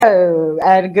Hello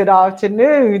and good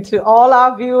afternoon to all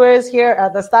our viewers here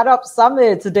at the Startup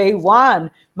Summit, day one.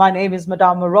 My name is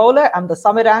Madame Marola. I'm the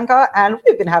summit anchor, and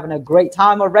we've been having a great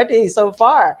time already so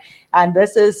far. And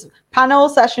this is panel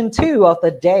session 2 of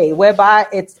the day, whereby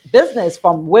it's business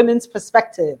from women's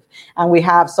perspective. And we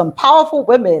have some powerful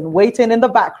women waiting in the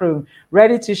back room,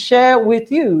 ready to share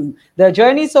with you their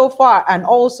journey so far, and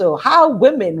also how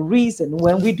women reason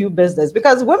when we do business.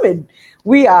 Because women,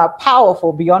 we are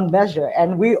powerful beyond measure,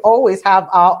 and we always have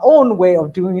our own way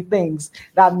of doing things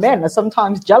that men are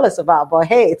sometimes jealous about. But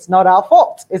hey, it's not our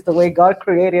fault. It's the way God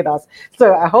created us.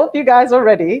 So I hope you guys are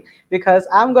ready, because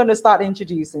I'm going to start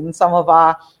introducing some of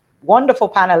our wonderful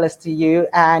panelists to you,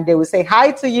 and they will say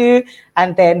hi to you,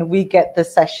 and then we get the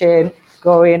session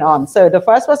going on. So the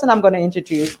first person I'm going to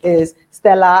introduce is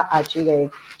Stella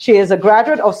Ajige. She is a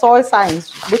graduate of soil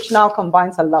science, which now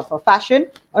combines a love for fashion,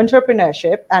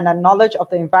 entrepreneurship, and a knowledge of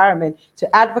the environment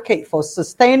to advocate for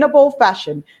sustainable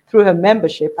fashion through her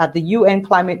membership at the UN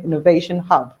Climate Innovation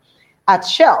Hub. At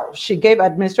Shell, she gave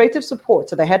administrative support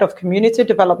to the head of Community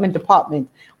Development Department,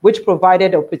 which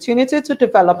provided opportunity to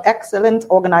develop excellent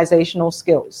organizational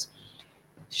skills.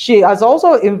 She's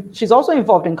also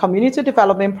involved in community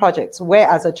development projects, where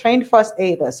as a trained first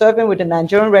aider serving with the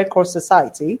Nigerian Red Cross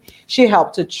Society, she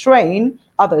helped to train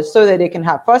others so that they can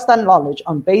have first-hand knowledge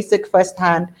on basic first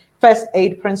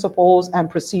aid principles and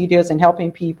procedures in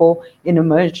helping people in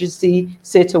emergency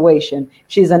situation.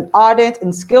 She's an ardent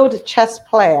and skilled chess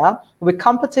player with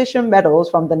competition medals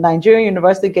from the Nigerian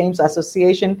University Games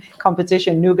Association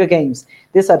competition Nuga Games.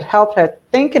 This had helped her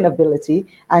thinking ability,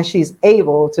 and she's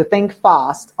able to think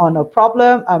fast on a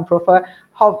problem and prefer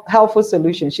helpful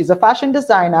solutions. She's a fashion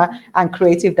designer and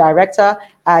creative director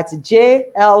at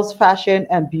JL's Fashion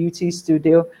and Beauty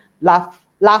Studio,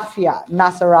 Lafia,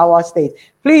 Nasarawa State.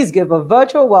 Please give a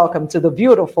virtual welcome to the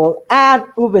beautiful and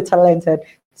uber talented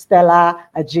Stella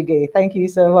Ajige. Thank you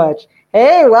so much.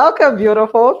 Hey, welcome,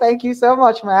 beautiful. Thank you so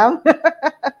much, ma'am.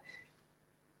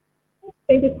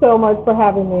 Thank you so much for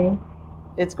having me.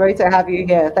 It's great to have you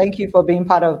here. Thank you for being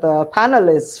part of the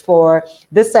panelists for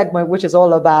this segment, which is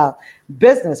all about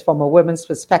business from a women's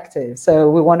perspective. So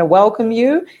we want to welcome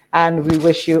you, and we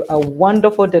wish you a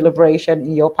wonderful deliberation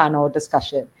in your panel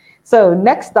discussion. So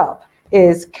next up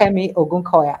is Kemi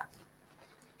Ogunkoya.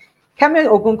 Kemi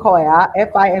Ogunkoya,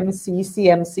 FIMC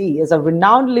CMC, is a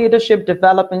renowned leadership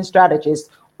development strategist,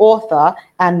 author,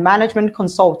 and management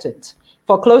consultant.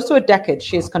 For close to a decade,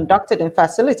 she has conducted and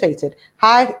facilitated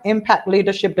high-impact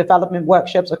leadership development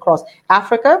workshops across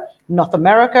Africa, North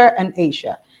America, and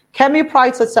Asia. Kemi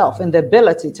prides herself in the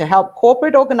ability to help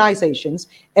corporate organizations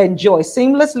enjoy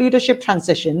seamless leadership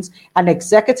transitions and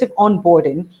executive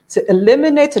onboarding to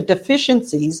eliminate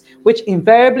deficiencies which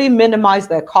invariably minimize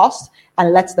their costs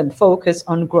and lets them focus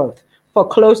on growth. For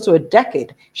close to a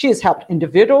decade, she has helped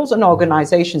individuals and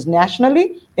organizations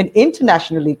nationally and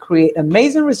internationally create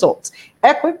amazing results,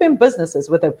 equipping businesses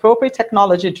with appropriate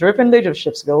technology-driven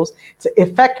leadership skills to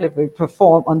effectively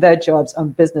perform on their jobs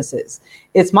and businesses.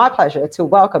 It's my pleasure to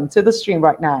welcome to the stream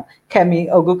right now, Kemi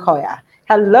Ogunkoya.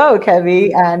 Hello,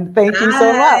 Kemi, and thank you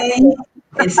so much.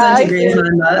 It's such a great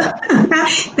honor.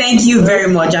 Thank you very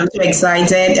much. I'm so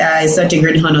excited. It's such a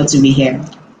great honor to be here.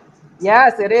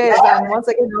 Yes, it is. And once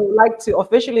again, I would like to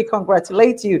officially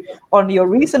congratulate you on your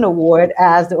recent award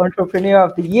as the Entrepreneur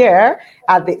of the Year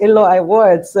at the ILO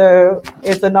Awards. So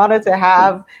it's an honor to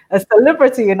have a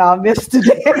celebrity in our midst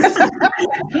today.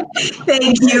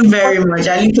 Thank you very much.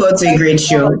 I look forward to a great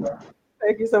show.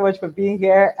 Thank you so much for being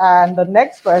here. And the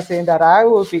next person that I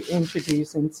will be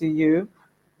introducing to you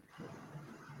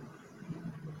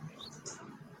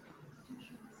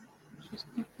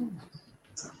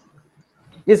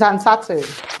is Hansatu.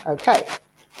 Okay.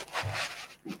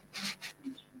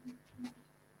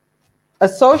 A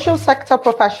social sector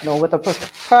professional with a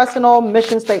personal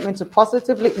mission statement to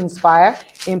positively inspire,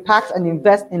 impact, and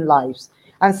invest in lives.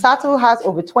 Hansatu has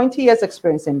over 20 years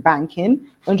experience in banking,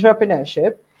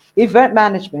 entrepreneurship, event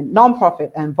management,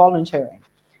 nonprofit, and volunteering.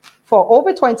 For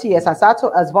over 20 years,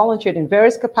 Hansatu has volunteered in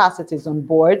various capacities on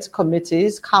boards,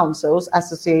 committees, councils,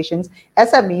 associations,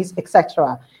 SMEs,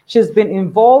 etc. She's been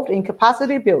involved in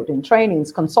capacity building,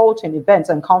 trainings, consulting, events,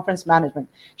 and conference management.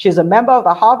 She's a member of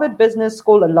the Harvard Business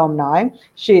School alumni.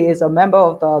 She is a member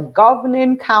of the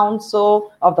Governing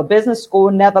Council of the Business School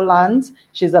Netherlands.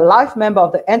 She's a life member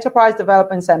of the Enterprise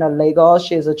Development Center Lagos.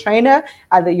 She is a trainer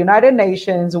at the United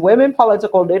Nations Women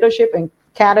Political Leadership and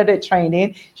candidate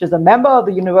training. She's a member of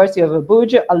the University of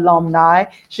Abuja alumni.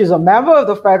 She's a member of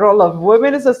the Federal of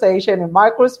Women Association in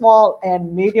Micro, Small,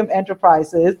 and Medium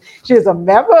Enterprises. She is a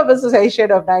member of the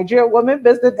Association of Nigeria Women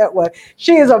Business Network.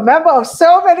 She is a member of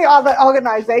so many other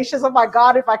organizations. Oh my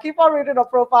God, if I keep on reading her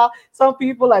profile, some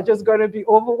people are just going to be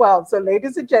overwhelmed. So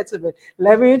ladies and gentlemen,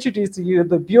 let me introduce to you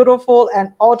the beautiful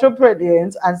and ultra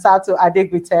brilliant Ansatu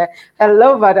Adegbite.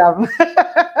 Hello, madam.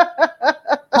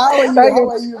 How are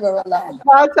you, Marola?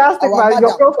 Fantastic, man.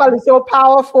 Your profile is so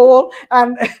powerful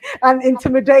and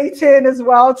intimidating as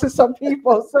well to some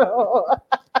people. So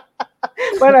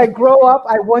when I grow up,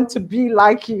 I want to be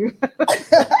like you.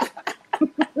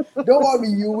 Don't worry,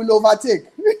 you will overtake.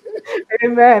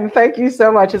 Amen. Thank you so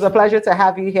much. It's a pleasure to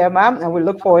have you here, ma'am, and we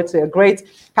look forward to a great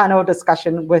panel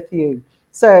discussion with you.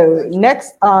 So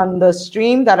next on the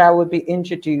stream that I will be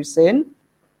introducing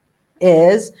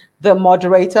is the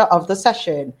moderator of the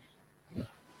session.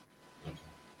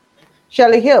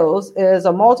 Shelley Hills is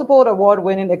a multiple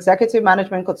award-winning executive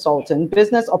management consultant,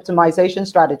 business optimization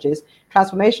strategist,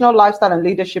 transformational lifestyle and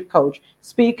leadership coach,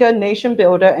 speaker, nation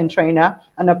builder and trainer,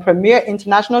 and a premier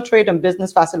international trade and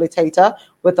business facilitator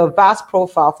with a vast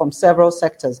profile from several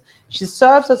sectors. She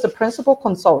serves as the principal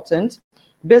consultant,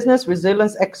 business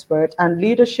resilience expert, and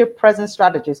leadership presence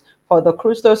strategist for the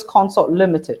Chrystos Consult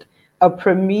Limited, a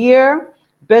premier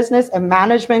business and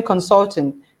management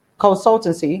consultancy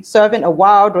serving a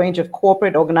wide range of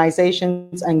corporate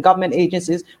organizations and government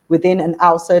agencies within and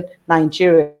outside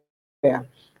Nigeria.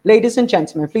 Ladies and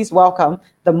gentlemen, please welcome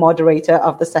the moderator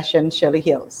of the session, Shelley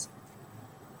Hills.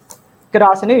 Good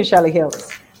afternoon, Shelley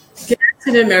Hills. Good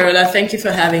afternoon, Marola. Thank you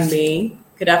for having me.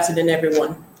 Good afternoon,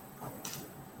 everyone.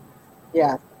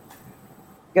 Yeah.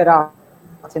 Good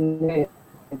afternoon.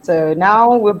 So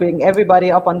now we'll bring everybody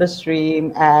up on the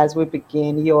stream as we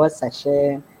begin your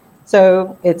session.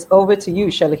 So it's over to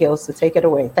you, Shelley Hills, to take it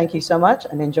away. Thank you so much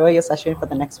and enjoy your session for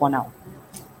the next 1 hour.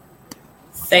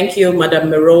 Thank you, Madam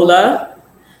Marola.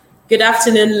 Good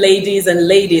afternoon, ladies and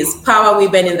ladies. Power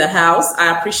women in the house.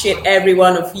 I appreciate every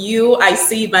one of you. I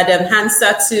see Madam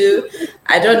Hansa too.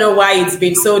 I don't know why it's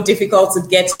been so difficult to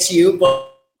get to you, but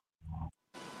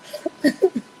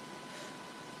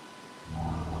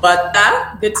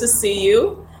good to see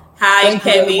you. Hi,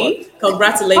 Kemi.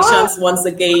 Congratulations once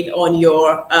again on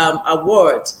your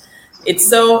award. It's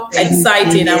so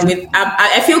exciting.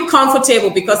 I feel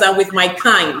comfortable because I'm with my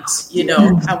kind,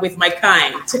 I'm with my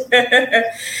kind.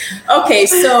 Okay,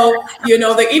 so,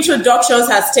 the introductions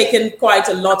has taken quite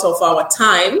a lot of our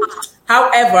time.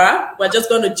 However, we're just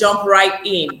going to jump right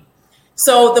in.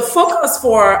 So the focus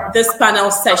for this panel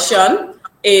session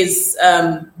is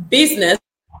business,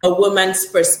 a woman's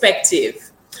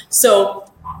perspective. So,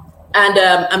 and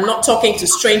I'm not talking to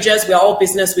strangers. We are all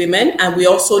business women, and we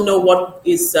also know what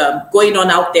is going on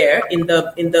out there in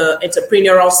the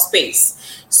entrepreneurial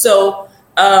space. So,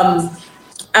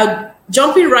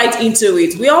 jumping right into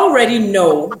it, we already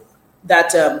know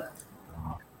that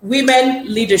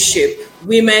women leadership,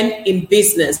 women in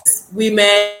business,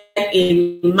 women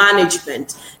in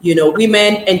management,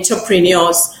 women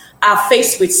entrepreneurs are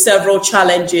faced with several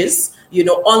challenges,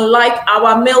 unlike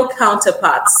our male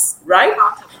counterparts, right?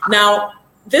 Now,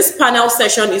 this panel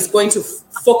session is going to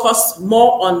focus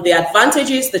more on the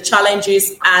advantages, the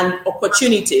challenges, and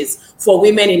opportunities for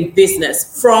women in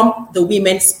business from the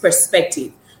women's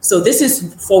perspective. So this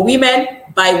is for women,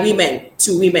 by women,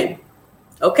 to women.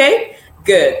 Okay,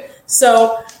 good.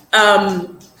 So,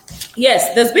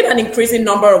 yes, there's been an increasing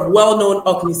number of well-known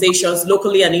organizations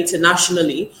locally and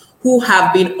internationally who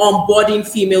have been onboarding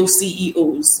female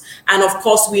CEOs. And of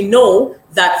course, we know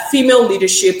that female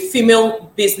leadership,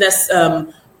 female business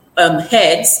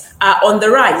heads are on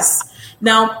the rise.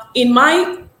 Now, in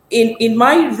my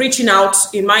reaching out,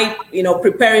 in my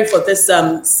preparing for this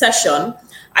session,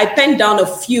 I penned down a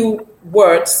few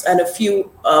words and a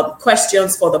few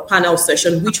questions for the panel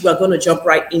session, which we're going to jump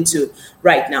right into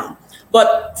right now.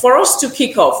 But for us to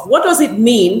kick off, what does it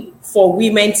mean for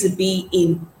women to be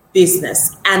in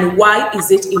business, and why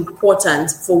is it important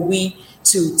for we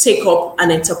to take up an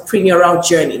entrepreneurial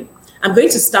journey? I'm going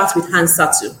to start with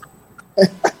Hansatu.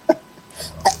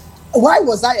 Why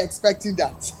was I expecting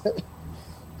that?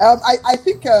 I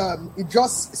think it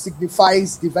just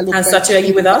signifies development. Hansatu, are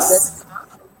you with us?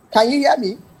 Can you hear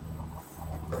me?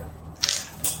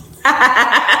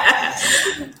 I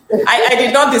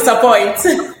did not disappoint.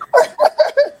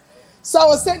 So I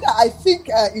was saying that I think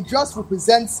it just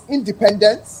represents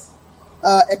independence,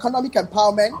 economic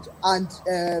empowerment, and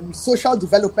social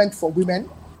development for women.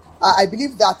 I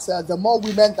believe that the more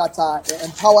women that are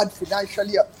empowered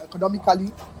financially,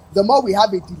 economically, the more we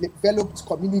have a developed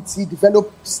community,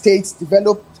 developed states,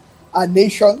 developed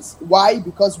nations. Why?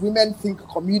 Because women think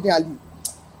communally.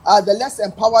 The less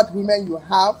empowered women you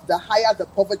have, the higher the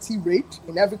poverty rate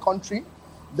in every country,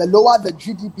 the lower the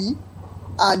GDP.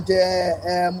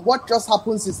 And what just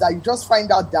happens is that you just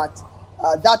find out that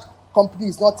that company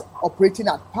is not operating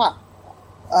at par.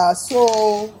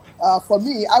 So for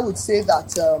me, I would say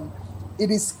that it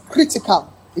is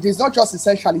critical. It is not just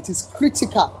essential, it is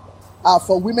critical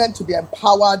for women to be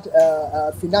empowered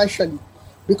financially,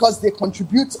 because they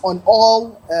contribute on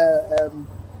all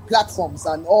platforms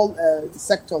and all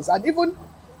sectors. And even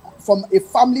from a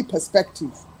family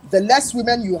perspective, the less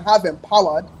women you have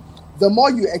empowered, the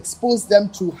more you expose them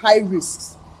to high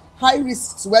risks. High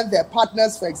risks when their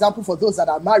partners, for example, for those that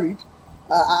are married,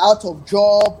 are out of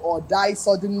job or die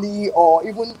suddenly, or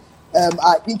even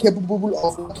are incapable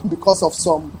of working because of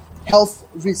some health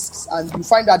risks. And you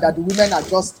find out that the women are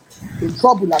just in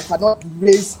trouble and cannot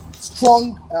raise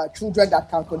strong children that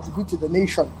can contribute to the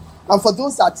nation. And for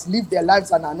those that live their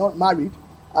lives and are not married,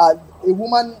 a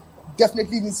woman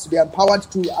definitely needs to be empowered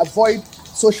to avoid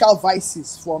social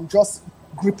vices from just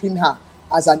gripping her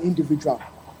as an individual.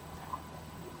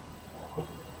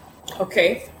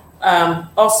 Okay,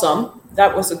 awesome.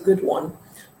 That was a good one.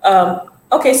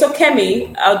 Okay, so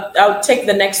Kemi, I'll take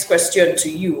the next question to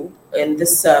you in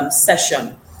this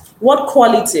session. What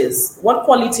qualities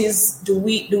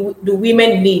do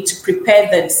women need to prepare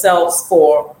themselves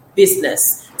for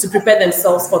business, to prepare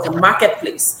themselves for the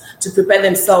marketplace, to prepare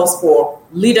themselves for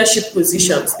leadership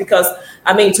positions? Because,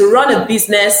 I mean, to run a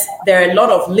business, there are a lot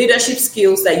of leadership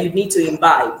skills that you need to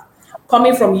imbibe.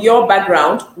 Coming from your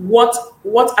background, what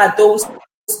are those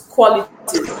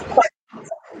qualities?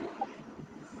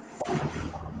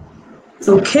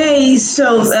 Okay,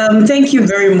 so thank you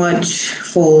very much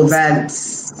for that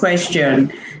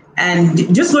question.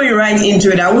 And just going right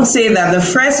into it, I would say that the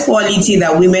first quality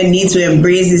that women need to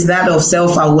embrace is that of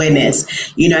self-awareness.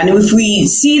 And if we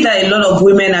see that a lot of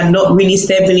women are not really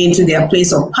stepping into their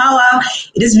place of power,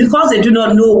 it is because they do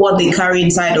not know what they carry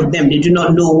inside of them. They do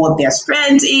not know what their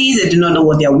strength is. They do not know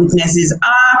what their weaknesses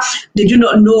are. They do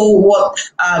not know what,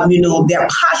 they're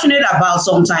passionate about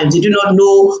sometimes. They do not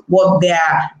know what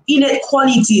their innate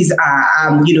qualities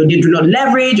are. They do not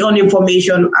leverage on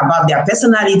information about their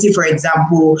personality, for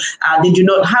example. They do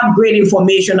not have great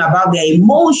information about their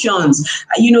emotions.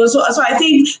 So I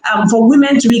think for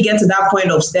women to really get to that point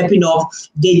of stepping up,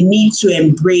 they need to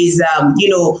embrace,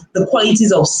 the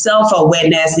qualities of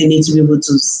self-awareness. They need to be able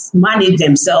to manage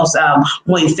themselves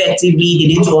more effectively. They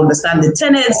need to understand the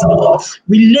tenets of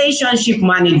relationship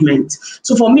management.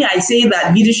 So for me, I say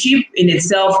that leadership in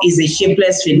itself is a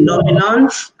shapeless phenomenon.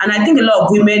 And I think a lot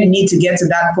of women need to get to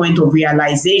that point of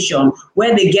realization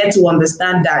where they get to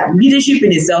understand that leadership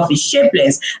in itself is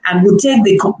shapeless and will take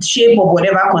the shape of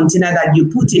whatever container that you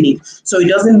put in it. So it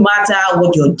doesn't matter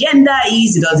what your gender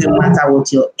is, it doesn't matter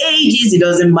what your age is, it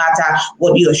doesn't matter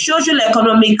what your social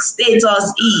economic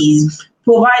status is,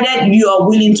 provided you are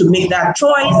willing to make that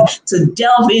choice, to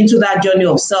delve into that journey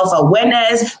of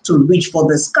self-awareness, to reach for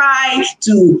the sky,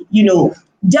 to,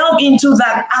 delve into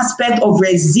that aspect of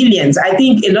resilience. I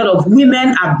think a lot of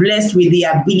women are blessed with the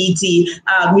ability,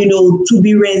 to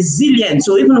be resilient.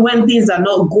 So even when things are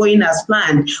not going as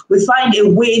planned, we find a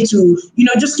way to,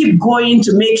 just keep going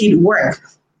to make it work.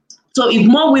 So if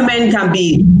more women can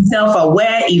be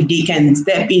self-aware, if they can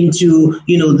step into,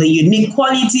 the unique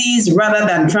qualities rather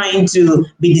than trying to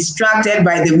be distracted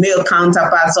by the male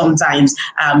counterpart sometimes,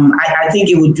 I think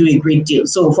it would do a great deal.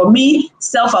 So for me,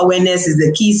 self-awareness is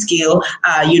the key skill,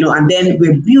 and then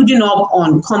we're building up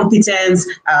on competence,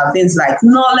 things like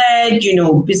knowledge,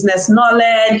 business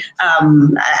knowledge,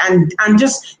 and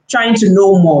just trying to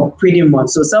know more pretty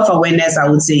much. So self-awareness, I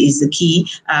would say, is the key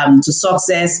to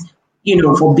success,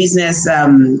 for business,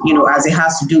 as it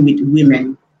has to do with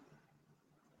women.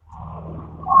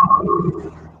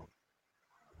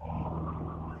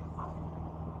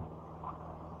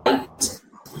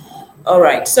 All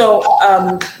right. So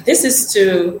this is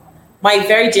to my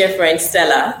very dear friend,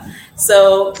 Stella.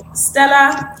 So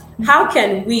Stella, how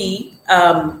can we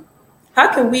overcome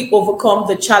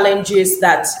the challenges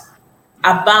that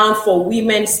are bound for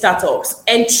women startups?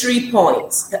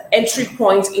 The entry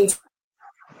point into.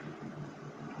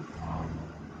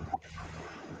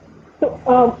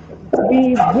 So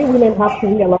we women have to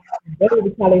realize there are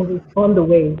the challenges on the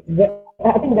way.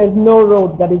 I think there's no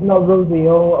road that is not rosy,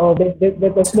 or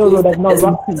there's no road that's not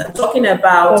rocky. Talking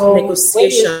about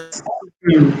negotiation.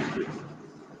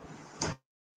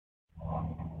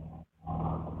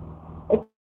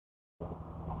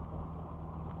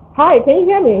 Hi, can you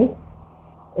hear me?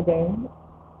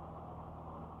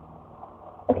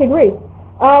 Okay, great.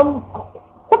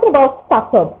 Talking about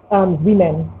startups,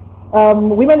 women.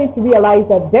 women need to realize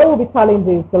that there will be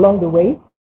challenges along the way.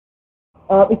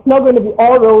 It's not going to be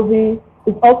all rosy.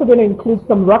 It's also going to include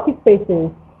some rocky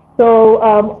spaces.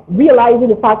 So realizing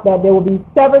the fact that there will be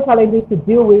several challenges to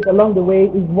deal with along the way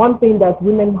is one thing that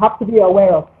women have to be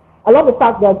aware of. I love the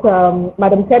fact that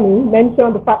Madam Kemi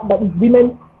mentioned the fact that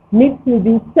women need to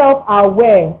be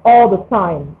self-aware all the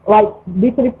time, like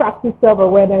literally practice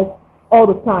self-awareness all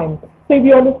the time. So if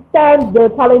you understand the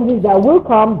challenges that will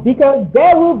come, because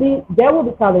there will be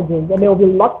challenges and there will be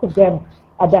lots of them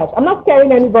at that. I'm not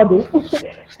scaring anybody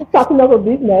starting up a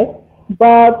business,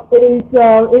 but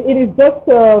it is just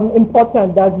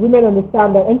important that women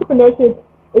understand that entrepreneurship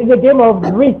is a game of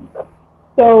risk.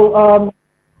 So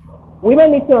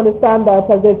women need to understand that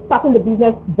as they're starting the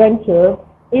business venture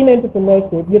in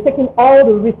entrepreneurship, you're taking all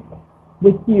the risks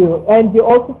with you, and you're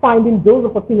also finding those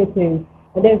opportunities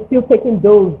and then still taking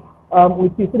those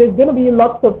with you. So there's going to be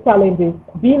lots of challenges.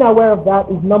 Being aware of that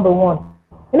is number one.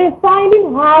 And then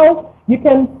finding how you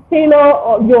can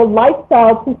tailor your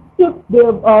lifestyle to suit the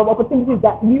opportunities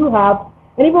that you have,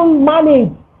 and even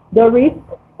manage the risk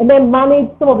and then manage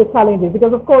some of the challenges.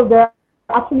 Because of course there are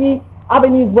actually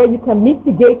avenues where you can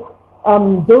mitigate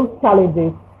those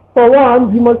challenges. For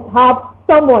one, you must have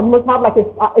like a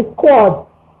squad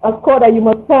that you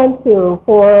must turn to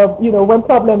for, when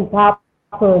problems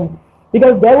happen.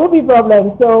 Because there will be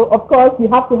problems. So of course you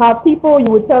have to have people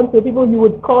you would turn to, people you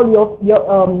would call your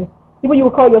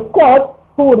squad,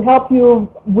 who would help you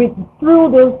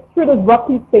through those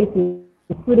rocky spaces,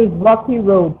 through those rocky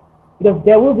roads, because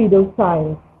there will be those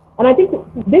times. And I think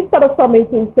this sort of summit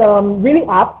is really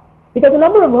apt, because a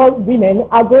number of us women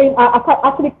are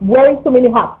actually wearing so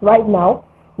many hats right now,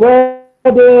 where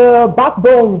the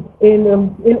backbones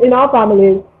in our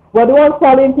families, we're the ones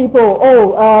telling people,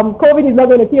 COVID is not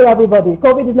going to kill everybody,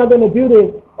 COVID is not going to do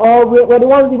this, or we're the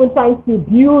ones even trying to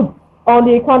build on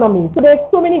the economy. So there's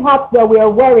so many hats that we are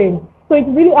wearing. So it's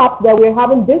really apt that we're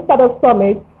having this sort of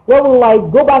summit where we'll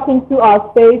go back into our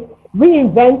space,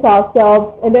 reinvent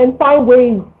ourselves, and then find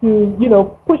ways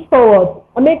to, push forward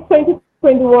and make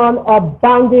 2021 a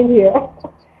banging year.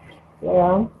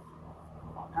 Yeah.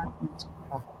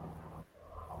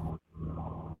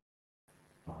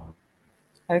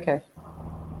 Okay.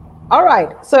 All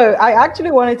right. So I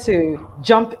actually wanted to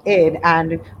jump in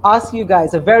and ask you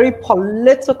guys a very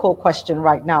political question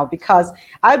right now, because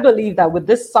I believe that with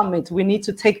this summit, we need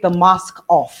to take the mask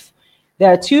off.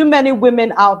 There are too many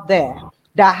women out there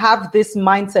that have this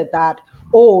mindset that,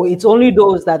 it's only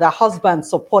those that their husbands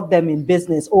support them in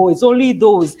business. It's only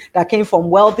those that came from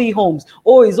wealthy homes.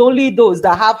 It's only those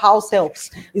that have house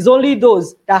helps. It's only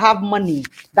those that have money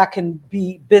that can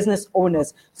be business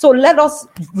owners. So let us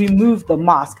remove the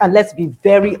mask and let's be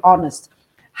very honest.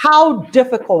 How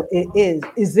difficult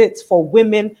is it for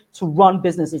women to run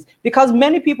businesses? Because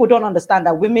many people don't understand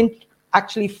that women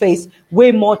actually face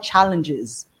way more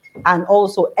challenges and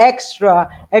also extra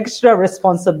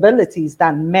responsibilities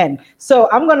than men. So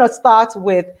I'm going to start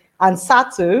with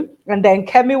Ansatu, and then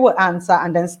Kemi will answer,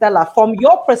 and then Stella. From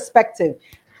your perspective,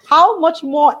 how much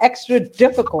more extra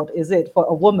difficult is it for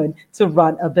a woman to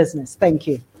run a business? Thank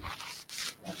you.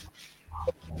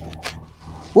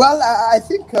 Well, I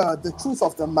think the truth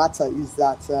of the matter is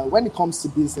that when it comes to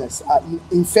business,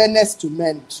 in fairness to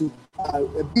men too,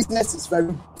 business is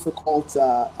very difficult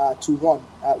to run.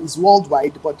 It's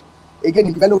worldwide, but again,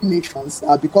 in developing nations,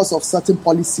 because of certain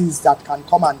policies that can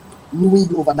come and ruin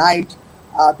you overnight,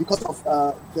 because of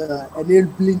the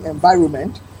enabling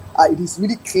environment, it is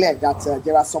really clear that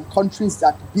there are some countries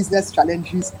that business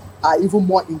challenges are even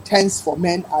more intense for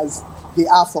men as they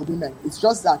are for women. It's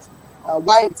just that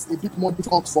why it's a bit more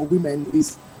difficult for women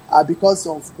is because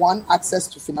of, one, access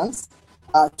to finance,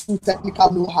 two,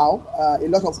 technical know-how. A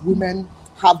lot of women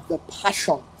have the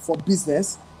passion for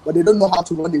business, but they don't know how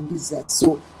to run a business.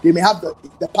 So they may have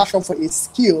the passion for a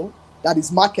skill that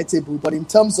is marketable, but in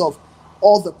terms of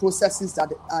all the processes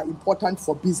that are important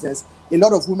for business, a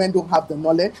lot of women don't have the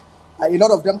knowledge. A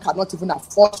lot of them cannot even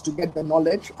afford to get the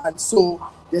knowledge. And so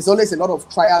there's always a lot of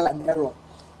trial and error.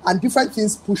 And different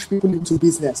things push people into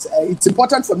business. It's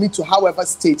important for me to, however,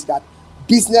 state that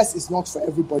business is not for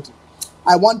everybody.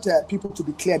 I want people to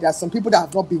be clear. There are some people that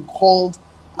have not been called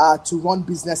to run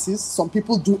businesses. Some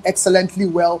people do excellently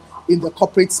well in the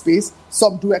corporate space.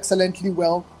 Some do excellently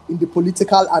well in the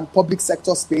political and public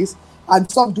sector space. And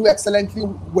some do excellently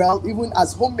well even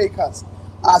as homemakers.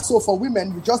 So for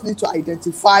women, you just need to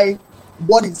identify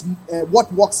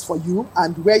what works for you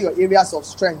and where your areas of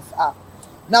strength are.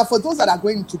 Now, for those that are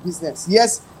going into business,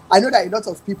 yes, I know that a lot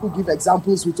of people give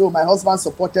examples with, my husband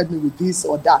supported me with this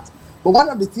or that. But one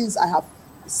of the things I have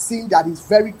seen that is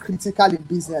very critical in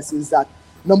business is that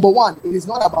Number one, it is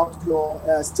not about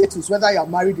your status, whether you're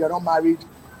married, you're not married,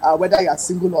 whether you're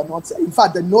single or not. In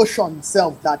fact, the notion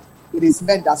itself that it is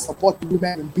men that support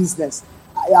women in business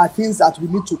are things that we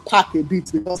need to pack a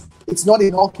bit, because it's not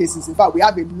in all cases. In fact, we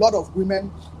have a lot of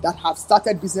women that have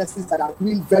started businesses that are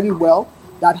doing very well,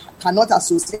 that cannot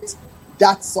associate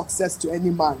that success to any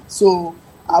man. So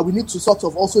we need to sort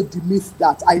of also demyth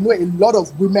that. I know a lot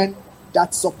of women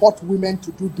that support women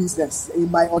to do business. In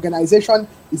my organization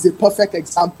is a perfect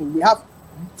example. We have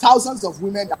thousands of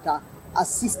women that are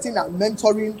assisting and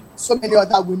mentoring so many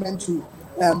other women to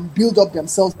build up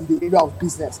themselves in the area of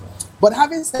business. But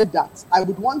having said that, I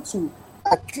would want to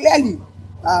clearly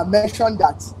mention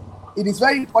that it is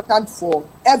very important for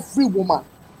every woman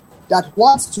that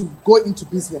wants to go into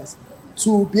business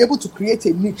to be able to create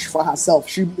a niche for herself.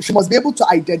 She must be able to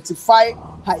identify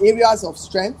her areas of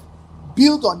strength,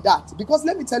 build on that. Because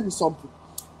let me tell you something.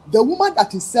 The woman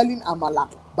that is selling amala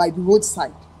by the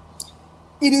roadside,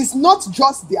 it is not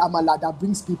just the amala that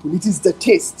brings people, it is the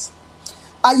taste.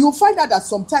 And you'll find out that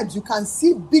sometimes you can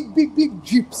see big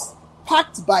jeeps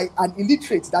packed by an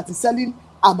illiterate that is selling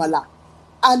amala.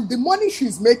 And the money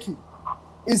she's making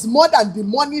is more than the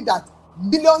money that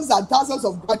millions and thousands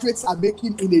of graduates are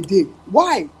making in a day.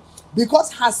 Why?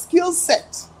 Because her skill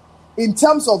set in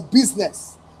terms of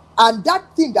business and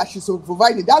that thing that she's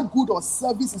providing, that good or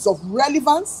service is of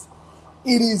relevance.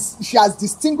 She has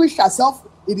distinguished herself.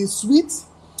 It is sweet,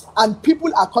 and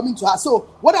people are coming to her. So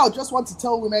what I just want to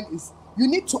tell women is you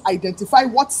need to identify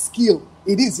what skill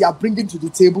it is you are bringing to the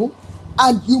table,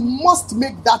 and you must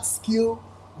make that skill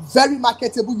very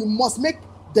marketable. You must make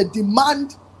the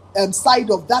demand side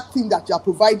of that thing that you are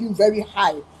providing very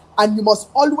high, and you must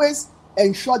always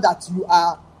ensure that you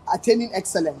are attaining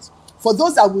excellence. For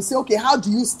those that will say, okay, how do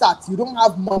you start? You don't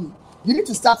have money. You need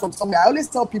to start from somewhere. I always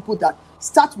tell people that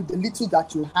start with the little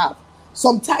that you have.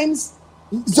 Sometimes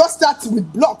just start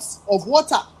with blocks of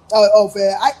water,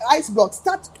 ice blocks.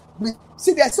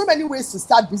 See, there are so many ways to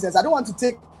start business. I don't want to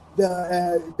take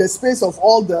the space of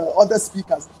all the other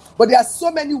speakers, but there are so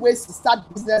many ways to start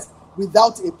business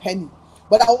without a penny.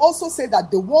 But I'll also say that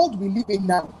the world we live in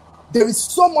now, there is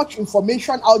so much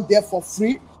information out there for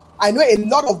free. I know a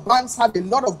lot of banks have a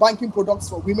lot of banking products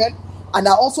for women and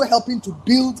are also helping to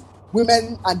build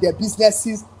women and their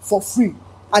businesses for free.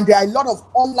 And there are a lot of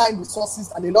online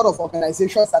resources and a lot of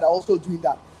organizations that are also doing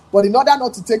that. But in order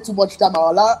not to take too much time,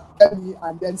 I'll allow Emmy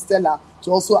and then Stella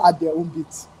to also add their own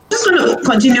bits. Just going to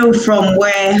continue from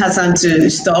where Hassan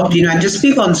stopped, and just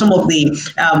speak on some of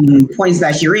the points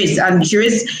that she raised. And she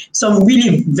raised some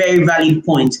really very valid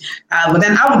points. But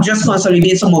then I would just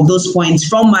consolidate some of those points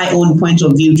from my own point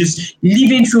of view, just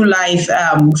living through life,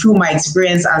 through my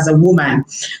experience as a woman.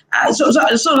 So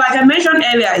like I mentioned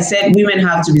earlier, I said women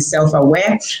have to be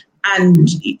self-aware. And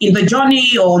in the journey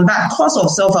or on that course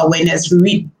of self-awareness,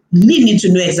 we really need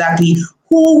to know exactly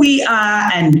who we are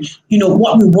and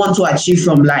what we want to achieve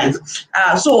from life.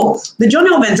 So the journey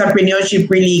of entrepreneurship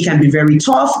really can be very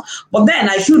tough. But then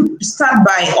I should start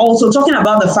by also talking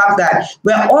about the fact that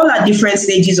we're all at different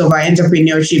stages of our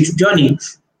entrepreneurship journey.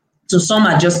 So some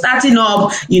are just starting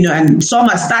up, and some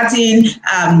are starting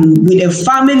with a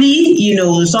family,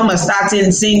 some are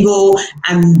starting single,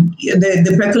 and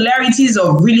the peculiarities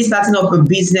of really starting up a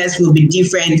business will be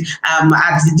different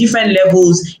at the different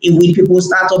levels in which people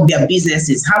start up their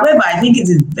businesses. However, I think it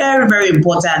is very, very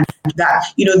important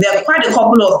that, there are quite a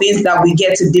couple of things that we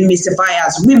get to demystify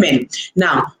as women.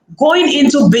 Now, going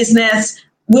into business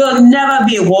will never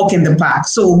be a walk in the park.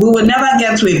 So we will never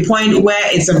get to a point where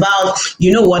it's about,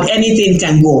 anything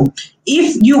can go.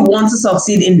 If you want to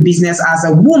succeed in business as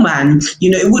a woman,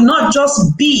 it would not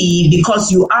just be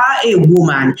because you are a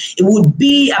woman. It would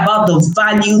be about the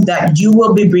value that you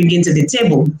will be bringing to the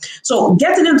table. So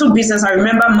getting into business, I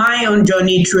remember my own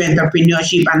journey through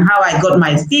entrepreneurship and how I got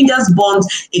my fingers burnt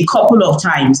a couple of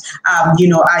times.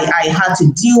 I had to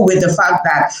deal with the fact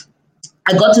that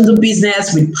I got into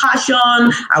business with passion.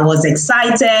 I was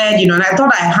excited, and I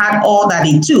thought I had all that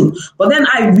it took. But then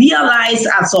I realized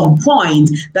at some point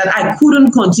that I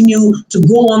couldn't continue to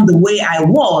go on the way I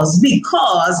was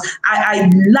because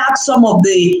I lacked some of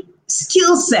the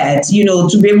skill set,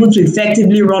 to be able to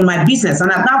effectively run my business.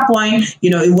 And at that point,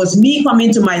 it was me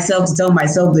coming to myself to tell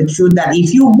myself the truth that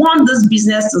if you want this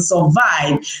business to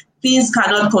survive, things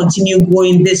cannot continue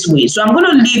going this way. So I'm going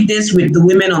to leave this with the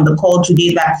women on the call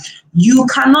today that you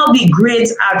cannot be great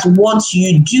at what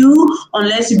you do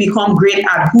unless you become great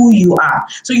at who you are.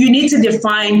 So you need to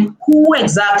define who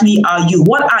exactly are you?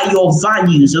 What are your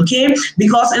values? Okay?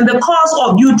 Because in the course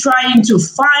of you trying to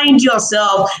find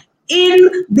yourself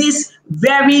in this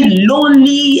very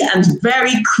lonely and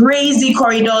very crazy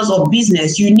corridors of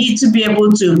business, you need to be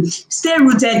able to stay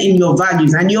rooted in your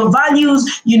values. And your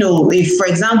values, if, for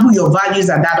example, your values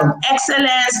are that of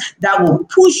excellence, that will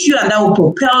push you and that will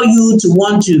propel you to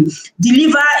want to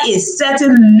deliver a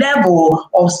certain level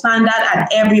of standard at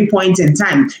every point in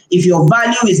time. If your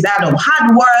value is that of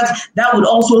hard work, that would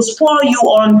also spur you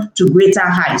on to greater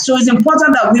heights. So it's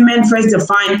important that women first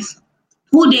define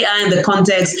who they are in the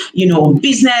context, of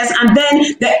business, and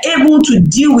then they're able to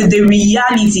deal with the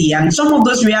reality. And some of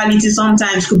those realities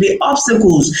sometimes could be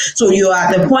obstacles. So you're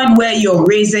at the point where you're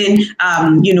raising, a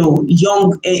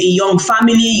young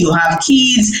family, you have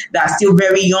kids that are still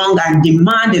very young and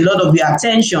demand a lot of your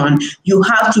attention. You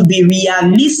have to be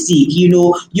realistic.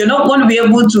 You're not going to be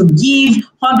able to give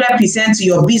 100% to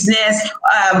your business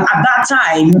at that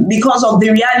time because of the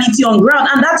reality on ground,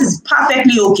 and that is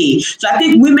perfectly okay. So I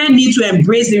think women need to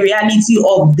embrace the reality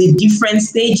of the different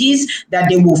stages that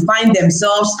they will find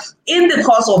themselves in the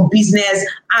course of business,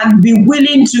 and be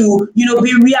willing to,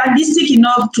 be realistic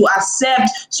enough to accept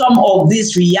some of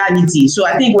this reality. So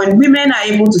I think when women are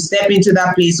able to step into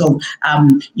that place of,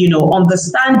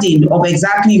 understanding of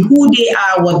exactly who they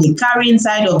are, what they carry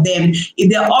inside of them, if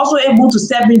they're also able to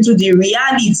step into the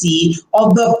reality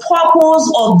of the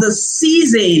purpose of the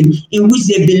season in which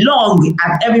they belong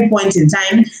at every point in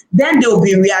time, then they'll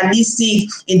be realistic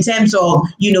in terms of,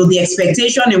 the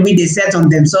expectation in which they set on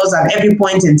themselves at every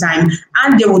point in time.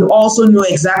 And they would also know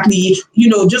exactly,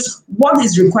 just what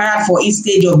is required for each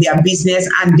stage of their business,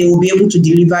 and they will be able to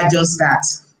deliver just that.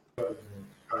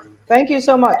 Thank you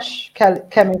so much,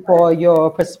 Kemi, for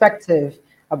your perspective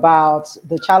about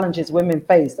the challenges women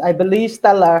face. I believe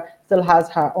Stella still has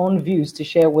her own views to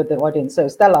share with the audience. So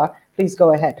Stella, please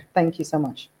go ahead. Thank you so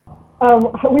much.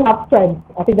 We have strengths.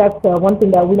 I think that's one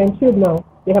thing that women should know.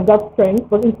 They have got strengths,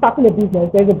 but in starting a business,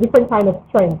 there's a different kind of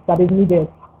strength that is needed.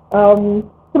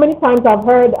 So many times I've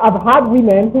had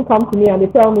women who come to me and they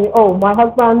tell me, oh, my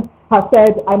husband has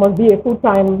said I must be a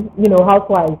full-time,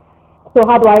 housewife. So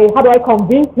how do I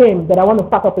convince him that I want to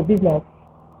start up a business?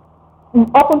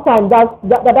 Oftentimes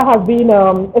that has been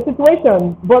a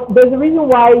situation, but there's a reason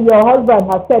why your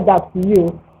husband has said that to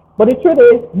you. But the truth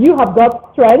is, you have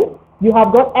got strength, you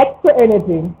have got extra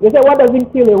energy. They say, what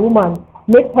doesn't kill a woman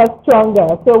makes her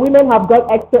stronger. So women have got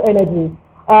extra energy.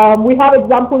 We have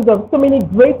examples of so many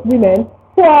great women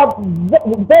who are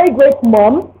very great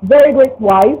moms, very great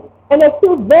wives, and they're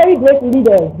still very great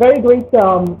leaders, very great,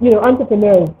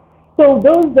 entrepreneurs. So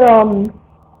those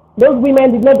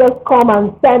women did not just come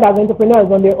and stand as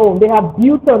entrepreneurs on their own. They have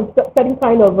built on certain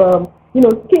kind of,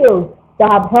 skills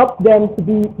that have helped them to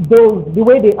be the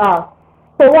way they are.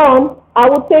 For one, I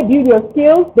would say build your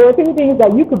skills. There are 3 things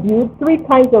that you could build, 3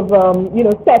 kinds of,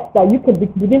 sets that you could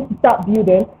begin to start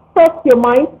building. First, your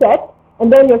mindset,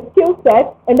 and then your skill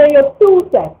set, and then your tool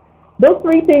set. Those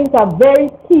 3 things are very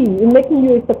key in making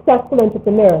you a successful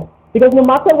entrepreneur. Because no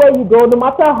matter where you go, no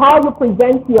matter how you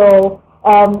present your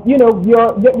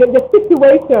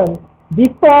situation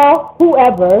before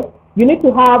whoever, you need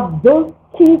to have those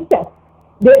key sets.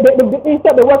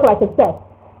 Instead, they work like a set.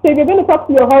 So if you're going to talk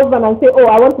to your husband and say, oh,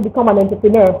 I want to become an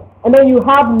entrepreneur, and then you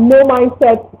have no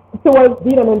mindset towards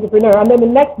being an entrepreneur, and then the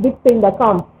next big thing that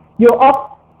comes, you're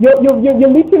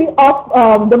literally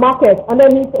off the market. And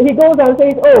then he goes and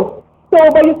says, oh,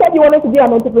 but you said you wanted to be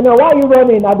an entrepreneur. Why are you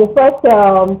running at the first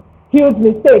huge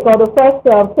mistake or the first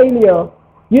failure?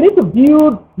 You need to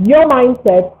build your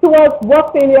mindset towards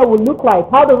what failure will look like,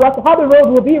 how the road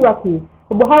will be rocky,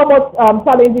 how much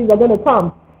challenges are going to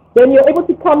come. Then you're able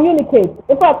to communicate.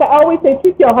 In fact, I always say,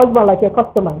 treat your husband like your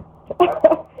customer.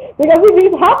 Because if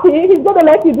he's happy, he's going to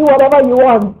let you do whatever you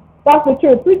want. That's the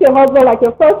truth. Treat your husband like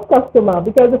your first customer,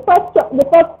 because the first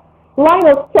line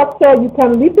of structure you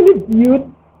can literally build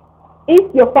is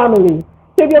your family.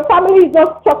 So if your family is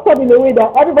not structured in a way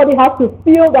that everybody has to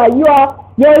feel that you're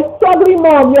a struggling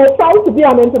mom, you're trying to be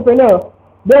an entrepreneur,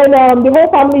 then the whole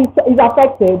family is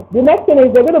affected. The next thing is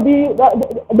they're literally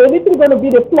going to be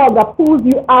the plug that pulls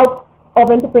you out of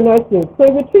entrepreneurship. So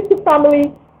if you treat your family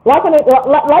like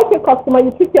your customer, you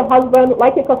treat your husband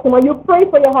like a customer, you pray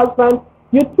for your husband,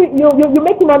 you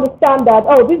make him understand that,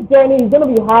 oh, this journey is going to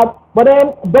be hard, but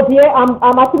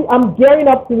I'm gearing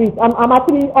up to it. I'm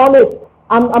actually on it.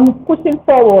 I'm pushing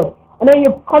forward. And then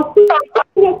you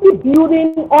continuously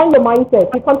building on your mindset.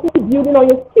 You continuously building on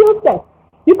your skill set.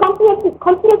 You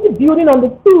continuously building on the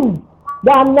tools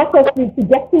that are necessary to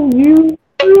getting you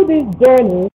through this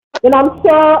journey. Then I'm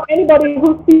sure anybody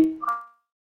who sees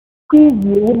you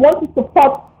would want to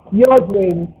support your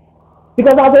dreams.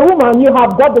 Because as a woman, you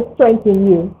have got the strength in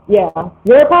you. Yeah,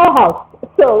 you're a powerhouse.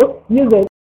 So use it.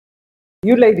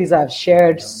 You ladies have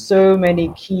shared so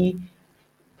many key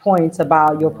points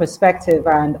about your perspective,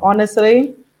 and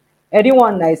honestly,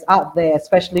 anyone that is out there,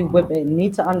 especially women,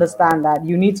 need to understand that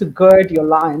you need to gird your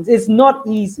loins. It's not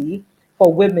easy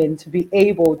for women to be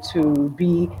able to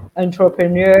be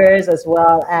entrepreneurs as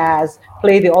well as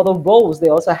play the other roles they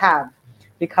also have,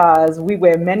 because we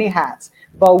wear many hats,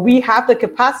 but we have the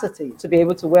capacity to be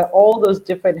able to wear all those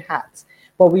different hats.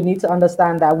 But we need to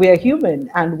understand that we are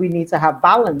human and we need to have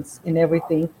balance in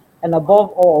everything. And above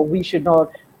all, we should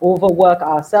not overwork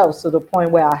ourselves to the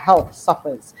point where our health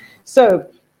suffers. So,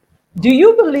 do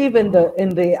you believe in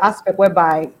the aspect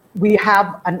whereby we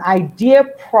have an idea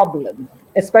problem,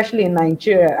 especially in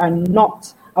Nigeria, and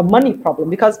not a money problem?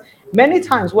 Because many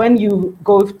times when you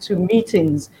go to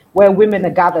meetings where women are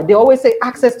gathered, they always say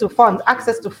access to funds,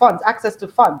 access to funds, access to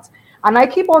funds. And I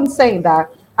keep on saying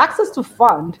that access to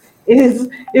fund is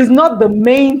not the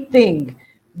main thing.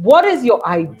 What is your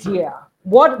idea?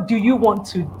 What do you want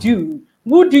to do?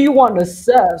 Who do you want to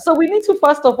serve? So we need to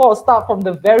first of all start from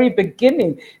the very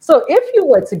beginning. So if you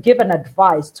were to give an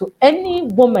advice to any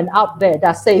woman out there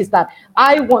that says that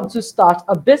I want to start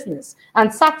a business, and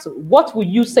Satu, what would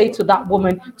you say to that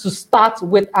woman to start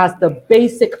with as the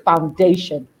basic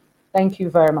foundation? Thank you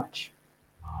very much.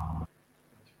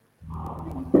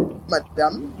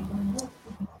 Madam,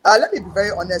 let me be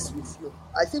very honest with you.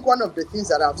 I think one of the things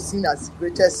that I've seen as the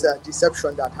greatest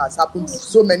deception that has happened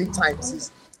so many times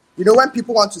is, you know, when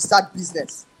people want to start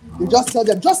business, you just tell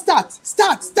them, just start.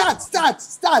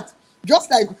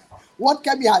 Just like what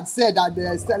Kemi had said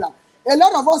and Stella. A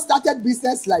lot of us started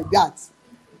business like that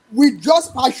with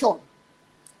just passion.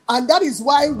 And that is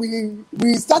why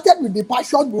we started with the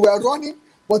passion, we were running,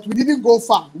 but we didn't go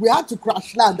far. We had to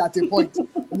crash land at a point.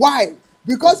 Why?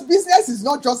 Because business is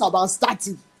not just about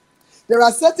starting. There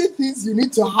are certain things you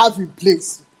need to have in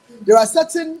place. There are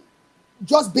certain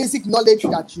just basic knowledge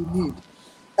that you need.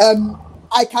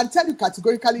 I can tell you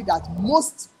categorically that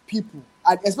most people,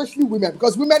 and especially women,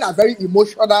 because women are very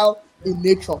emotional in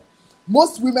nature,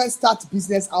 most women start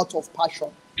business out of passion,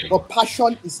 but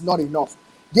passion is not enough.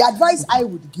 The advice I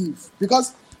would give,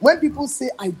 because when people say,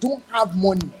 I don't have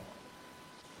money,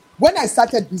 when I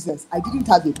started business, I didn't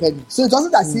have a penny. So it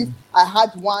wasn't as if I had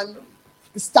one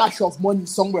stash of money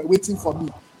somewhere waiting for me.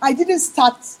 I didn't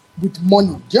start with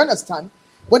money. Do you understand?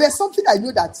 But there's something I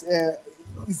know that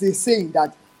is a saying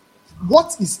that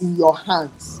what is in your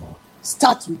hands,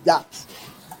 start with that.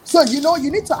 So, you know, you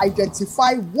need to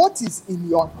identify what is in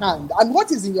your hand. And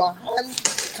what is in your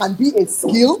hand can be a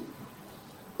skill.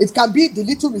 It can be the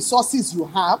little resources you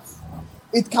have.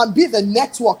 It can be the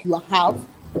network you have.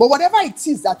 But whatever it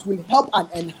is that will help and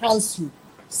enhance you,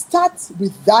 start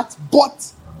with that,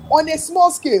 but on a small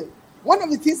scale. One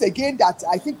of the things, again, that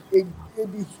I think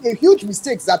a huge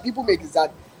mistake that people make is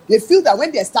that they feel that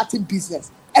when they're starting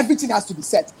business, everything has to be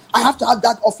set. I have to have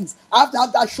that office. I have to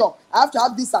have that shop. I have to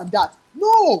have this and that.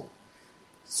 No.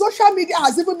 Social media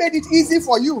has even made it easy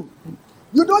for you.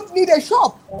 You don't need a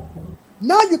shop.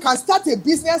 Now you can start a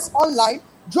business online.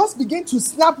 Just begin to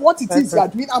snap what it is you are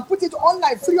doing and put it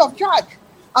online free of charge.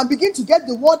 And begin to get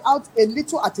the word out a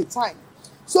little at a time.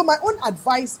 So my own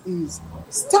advice is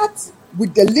start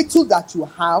with the little that you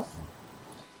have.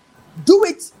 Do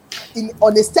it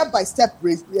on a step-by-step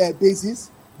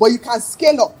basis, but you can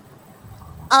scale up.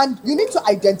 And you need to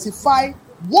identify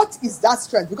what is that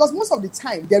strength. Because most of the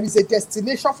time, there is a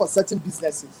destination for certain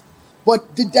businesses.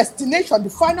 But the destination, the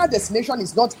final destination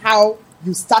is not how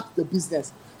you start the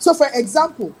business. So for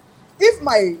example, if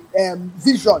my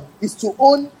vision is to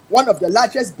own one of the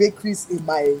largest bakeries in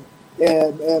my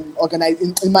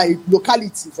in my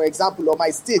locality, for example, or my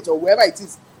state, or wherever it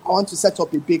is, I want to set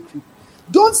up a bakery.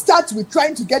 Don't start with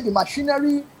trying to get the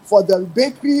machinery for the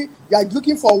bakery. You are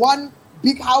looking for one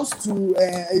big house to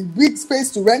a big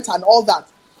space to rent and all that.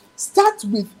 Start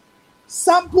with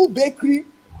sample bakery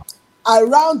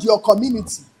around your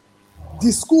community,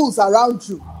 the schools around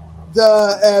you,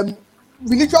 the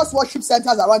religious worship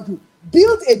centers around you.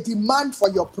 Build a demand for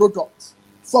your product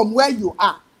from where you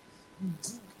are.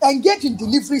 Engage in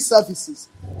delivery services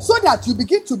so that you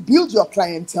begin to build your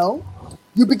clientele.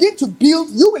 You begin to build,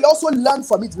 you will also learn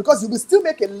from it because you will still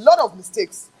make a lot of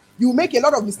mistakes. You will make a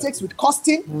lot of mistakes with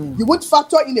costing. You won't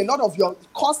factor in a lot of your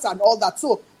costs and all that.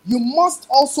 So you must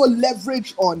also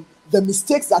leverage on the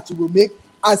mistakes that you will make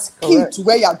as key to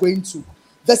where you are going to.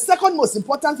 The second most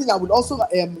important thing I would also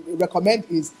recommend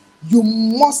is you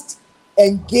must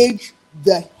engage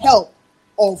the help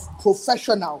of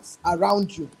professionals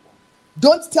around you.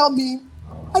 Don't tell me,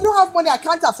 I don't have money, I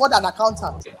can't afford an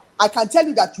accountant. I can tell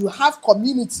you that you have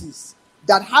communities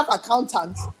that have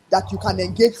accountants that you can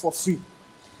engage for free.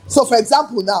 So for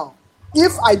example now,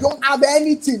 if I don't have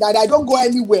anything and I don't go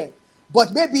anywhere,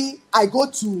 but maybe I go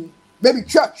to maybe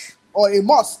church or a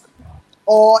mosque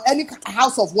or any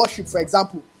house of worship, for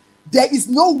example, there is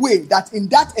no way that in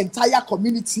that entire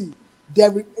community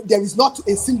there is not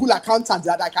a single accountant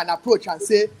that I can approach and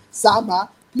say, Sama,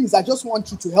 please, I just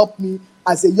want you to help me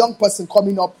as a young person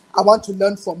coming up. I want to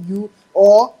learn from you.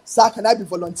 Or, sir, can I be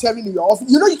volunteering in your office?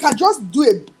 You know, you can just do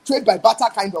a trade by barter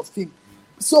kind of thing.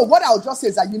 So what I'll just say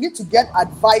is that you need to get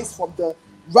advice from the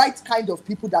right kind of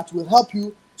people that will help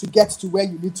you to get to where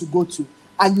you need to go to.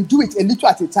 And you do it a little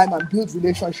at a time and build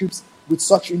relationships with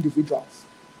such individuals.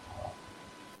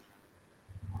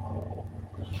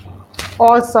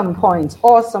 Awesome points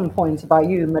by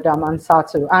you, Madam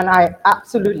Ansatu. And I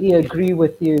absolutely agree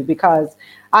with you, because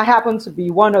I happen to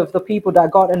be one of the people that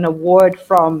got an award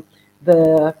from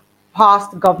the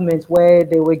past government where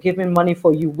they were giving money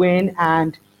for You Win,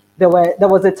 and there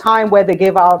was a time where they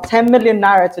gave out 10 million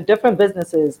naira to different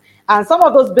businesses, and some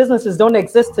of those businesses don't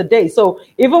exist today. So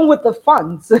even with the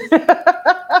funds,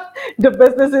 the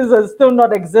businesses are still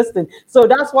not existing. So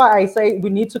that's why I say we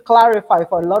need to clarify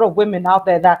for a lot of women out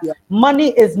there that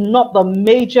money is not the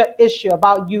major issue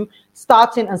about you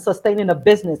starting and sustaining a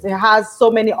business. It has so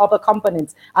many other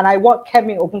components. And I want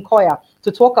Kemi Ogunkoya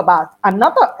to talk about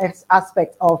another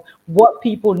aspect of what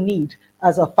people need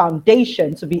as a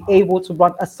foundation to be able to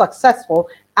run a successful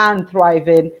and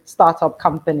thriving startup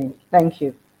company. Thank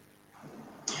you.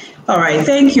 All right,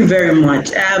 thank you very much.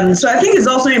 So I think it's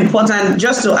also important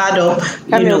just to add up,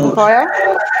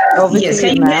 yes,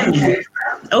 can you hear me?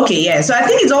 Okay, yeah. So I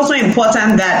think it's also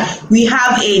important that we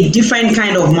have a different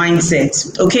kind of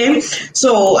mindset. Okay,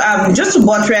 so just to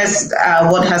buttress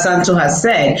what Hassanto has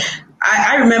said,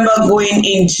 I remember going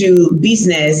into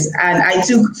business and I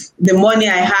took the money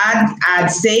I'd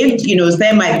saved,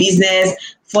 start my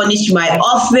business, furnish my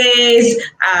office,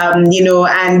 and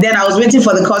then I was waiting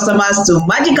for the customers to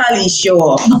magically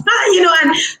show up,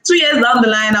 and 2 years down the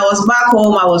line, I was back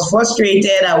home, I was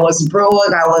frustrated, I was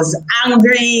broke, I was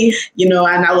angry,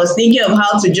 and I was thinking of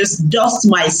how to just dust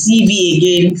my CV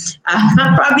again,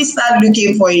 and probably start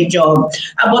looking for a job.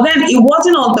 But then it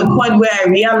wasn't on the point where I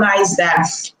realized that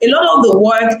a lot of the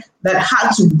work that had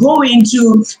to go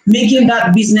into making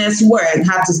that business work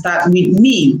had to start with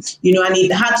me, and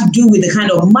it had to do with the kind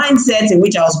of mindset in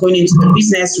which I was going into the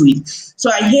business with.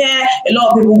 So I hear a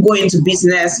lot of people go into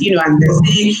business, and they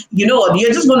say,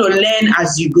 you're just going to learn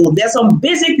as you go. There's some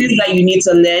basic things that you need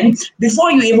to learn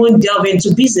before you even delve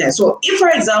into business. So if, for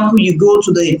example, you go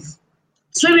to the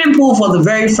swimming pool for the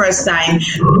very first time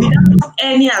without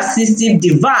any assistive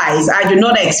device, I do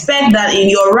not expect that in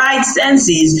your right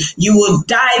senses you will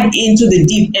dive into the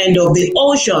deep end of the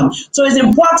ocean. So it's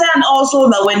important also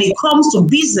that when it comes to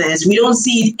business, we don't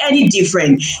see it any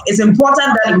different. It's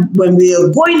important that when we are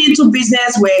going into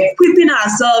business, we're equipping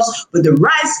ourselves with the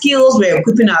right skills, we're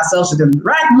equipping ourselves with the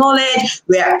right knowledge,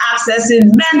 we're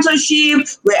accessing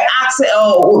mentorship,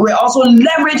 we're also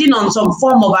leveraging on some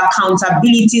form of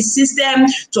accountability system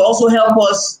to also help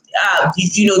us,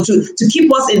 to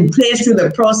keep us in place through the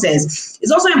process.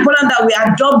 It's also important that we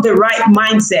adopt the right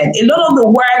mindset. A lot of the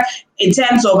work in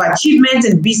terms of achievement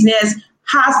in business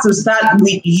has to start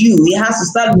with you. It has to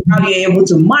start with how you're able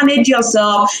to manage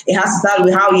yourself. It has to start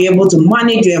with how you're able to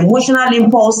manage your emotional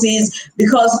impulses,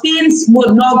 because things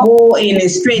would not go in a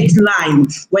straight line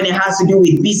when it has to do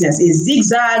with business. It's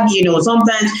zigzag,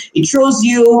 sometimes it throws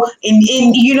you in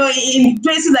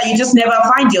places that you just never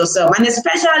find yourself. And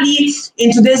especially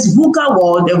in today's VUCA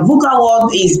world, the VUCA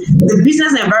world is the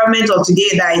business environment of today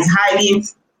that is highly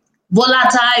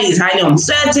volatile, is highly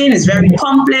uncertain, is very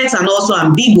complex and also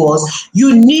ambiguous.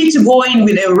 You need to go in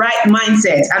with a right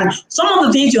mindset. And some of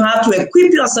the things you have to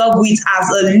equip yourself with as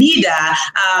a leader,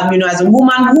 as a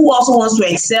woman who also wants to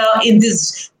excel in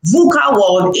this VUCA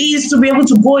world, is to be able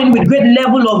to go in with great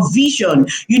level of vision.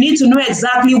 You need to know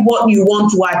exactly what you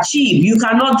want to achieve. You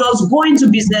cannot just go into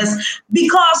business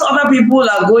because other people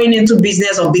are going into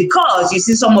business or because you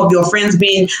see some of your friends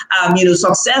being,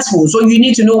 successful. So you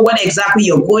need to know what exactly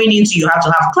you're going into. You have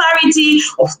to have clarity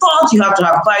of thought. You have to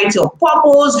have clarity of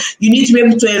purpose. You need to be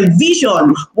able to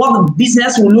envision what the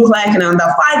business will look like in under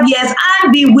 5 years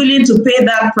and be willing to pay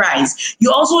that price.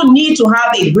 You also need to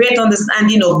have a great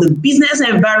understanding of the business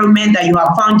environment environment that you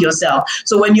have found yourself.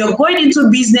 So when you're going into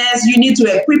business, you need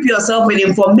to equip yourself with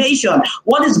information.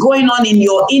 What is going on in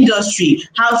your industry?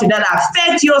 How should that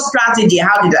affect your strategy?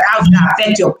 How should that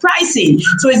affect your pricing?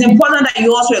 So it's important that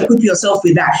you also equip yourself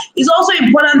with that. It's also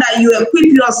important that you equip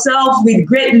yourself with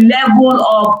great level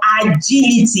of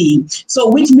agility. So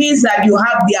which means that you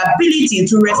have the ability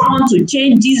to respond to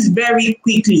changes very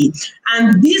quickly.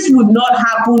 And this would not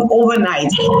happen overnight.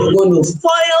 You're going to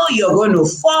fail, you're going to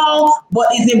fall, but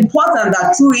it's important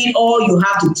that through it all, you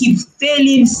have to keep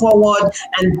failing forward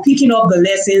and picking up the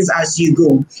lessons as you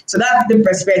go. So that's the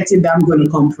perspective that I'm going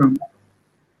to come from.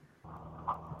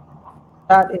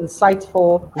 That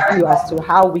insightful view as to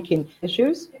how we can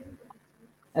issues.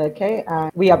 Okay,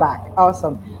 we are back.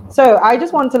 Awesome. So I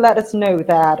just want to let us know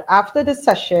that after the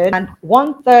session at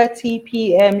 1:30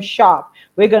 p.m. sharp,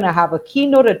 we're going to have a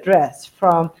keynote address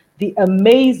from the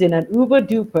amazing and uber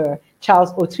duper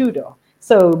Charles Otudo.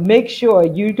 So make sure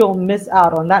you don't miss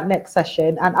out on that next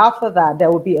session. And after that, there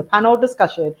will be a panel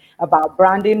discussion about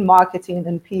branding, marketing,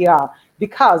 and PR.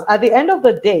 Because at the end of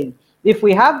the day, if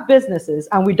we have businesses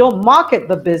and we don't market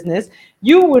the business,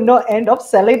 you will not end up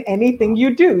selling anything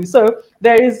you do. So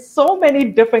there is so many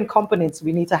different components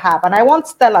we need to have. And I want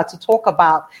Stella to talk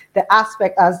about the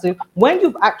aspect as to when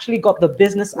you've actually got the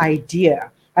business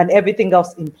idea and everything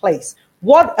else in place,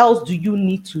 what else do you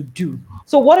need to do?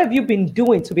 So what have you been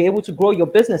doing to be able to grow your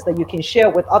business that you can share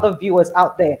with other viewers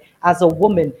out there as a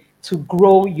woman to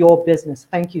grow your business?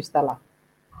 Thank you, Stella.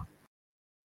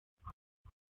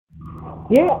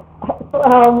 Yeah,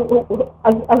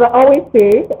 as I always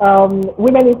say,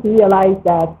 women need to realize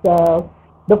that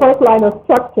the first line of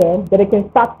structure that they can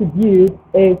start to build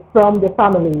is from the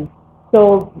family.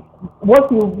 So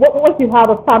once you have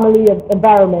a family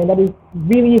environment that is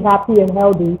really happy and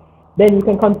healthy, then you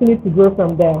can continue to grow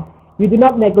from there. You do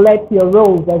not neglect your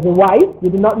roles as a wife. You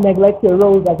do not neglect your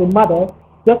roles as a mother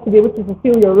just to be able to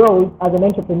fulfill your roles as an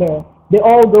entrepreneur. They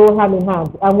all go hand in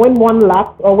hand. And when one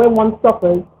lacks or when one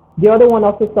suffers, the other one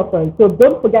also suffers. So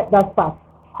don't forget that fact.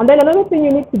 And then another thing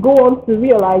you need to go on to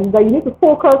realize is that you need to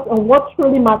focus on what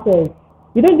truly matters.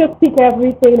 You don't just pick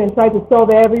everything and try to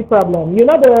solve every problem. You're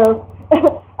not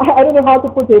I don't know how to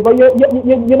put it, but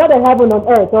you're not a heaven on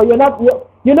earth, or you're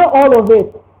not all of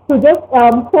it. So just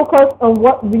focus on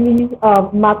what really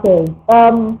matters.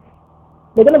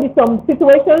 There are going to be some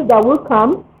situations that will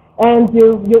come, and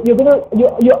you're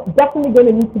definitely going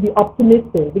to need to be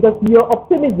optimistic, because your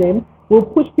optimism will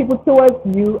push people towards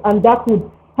you, and that would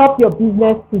help your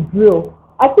business to grow.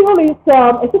 I feel it's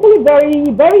actually very,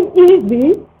 very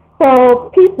easy for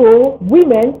people,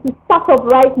 women, to start up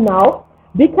right now,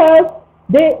 because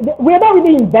we're not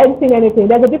really inventing anything.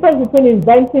 There's a difference between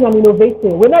inventing and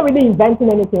innovating. We're not really inventing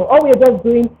anything. All we're just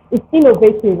doing is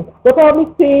innovating. We're probably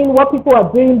seeing what people are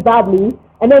doing badly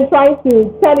and then trying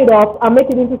to turn it off and make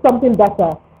it into something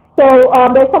better. So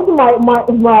there's something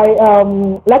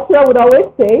my lecturer would always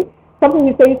say. Something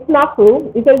you say is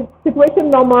snafu. It says situation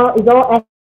normal is all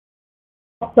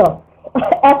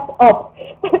F up.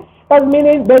 That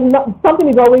meaning something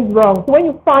is always wrong. So when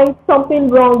you find something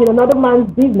wrong in another man's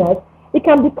business, it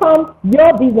can become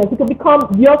your business. It can become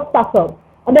your startup.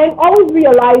 And then always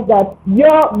realize that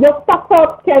your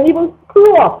startup can even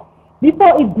screw up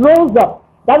before it grows up.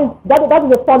 That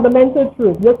is a fundamental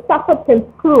truth. Your startup can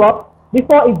screw up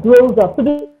before it grows up. So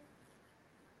do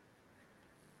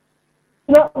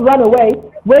not run away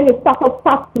when your startup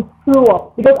starts to screw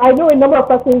up. Because I know a number of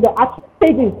persons that at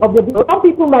stages of their business. Some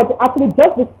people might actually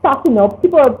just be starting up.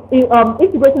 People are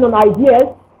integrating on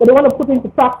ideas that they want to put into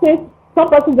practice. Some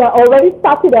persons are already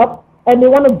started up and they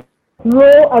want to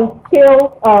grow and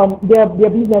scale their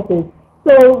businesses.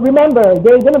 So remember,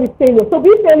 there is going to be failure. So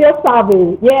be failure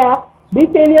savvy. Yeah, be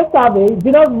failure savvy.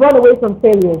 Do not run away from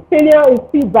failure. Failure is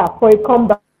feedback for a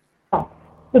comeback.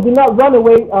 So do not run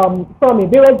away from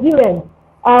it. Be resilient.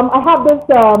 I have this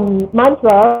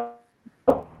mantra: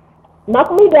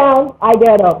 knock me down, I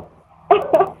get up.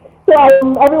 So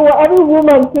every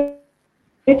woman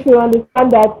to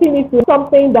understand that she needs to do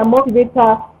something that motivates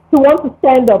her to want to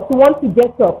stand up, to want to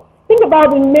get up. Think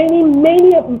about the many,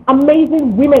 many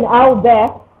amazing women out there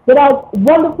that are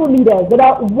wonderful leaders, that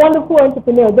are wonderful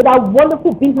entrepreneurs, that are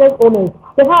wonderful business owners,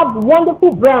 that have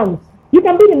wonderful brands. You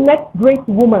can be the next great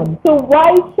woman. So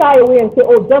why shy away and say,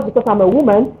 oh, just because I'm a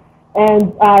woman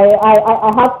and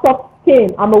I have soft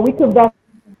skin, I'm a weaker vessel.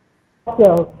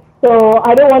 So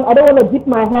I don't want to dip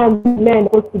my hand in men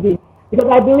supposed to be. Because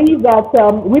I believe that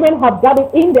women have got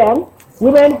it in them.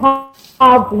 Women have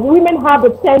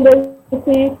the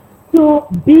tendency to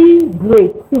be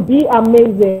great, to be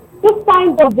amazing. Just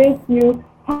find what makes you,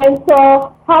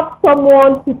 mentor, have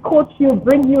someone to coach you,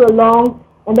 bring you along,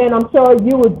 And then I'm sure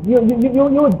you would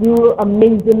do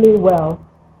amazingly well.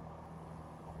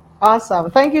 Awesome.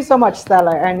 Thank you so much,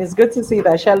 Stella. And it's good to see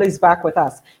that Shelley's back with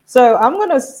us. So I'm going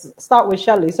to start with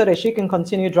Shelley so that she can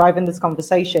continue driving this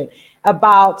conversation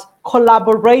about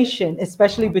collaboration,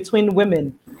 especially between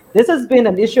women. This has been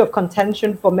an issue of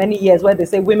contention for many years where they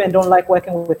say women don't like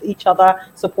working with each other,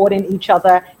 supporting each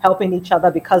other, helping each other,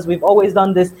 because we've always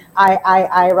done this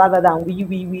I rather than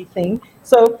we thing.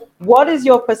 So what is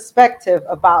your perspective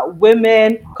about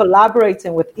women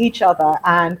collaborating with each other?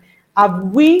 And have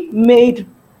we made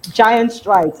giant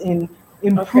strides in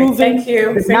improving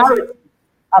the narrative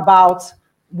about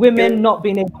women not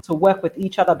being able to work with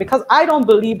each other? Because I don't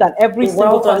believe that every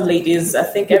single person, ladies. I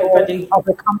think everybody of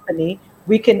the company,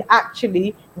 we can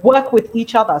actually work with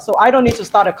each other. So I don't need to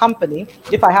start a company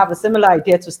if I have a similar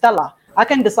idea to Stella. I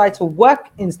can decide to work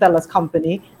in Stella's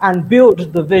company and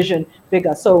build the vision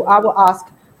bigger. So I will ask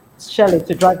Shelley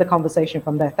to drive the conversation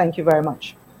from there. Thank you very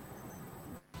much.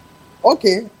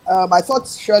 Okay, I thought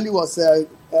Shirley was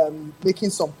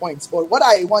making some points, but what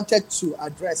I wanted to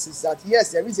address is that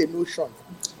yes, there is a notion.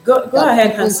 Go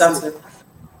ahead, Hans.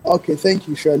 Okay, thank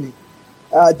you, Shirley.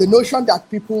 The notion that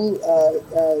people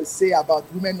say about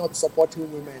women not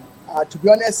supporting women. To be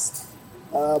honest,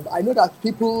 I know that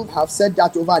people have said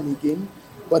that over and again,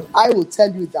 but I will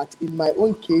tell you that in my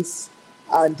own case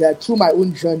and through my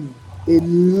own journey, a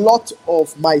lot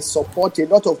of my support, a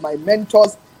lot of my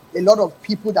mentors, a lot of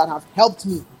people that have helped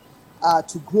me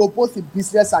to grow both in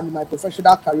business and in my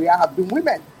professional career have been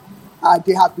women.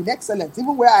 They have been excellent.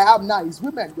 Even where I am now is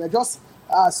women. We're just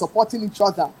supporting each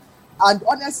other. And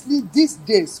honestly, these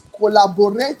days,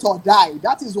 collaborate or die.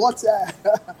 That is what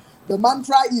the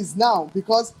mantra is now.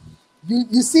 Because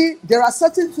you see, there are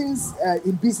certain things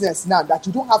in business now that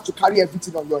you don't have to carry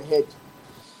everything on your head.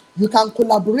 You can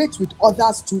collaborate with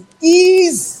others to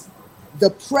ease the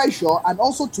pressure and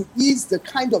also to ease the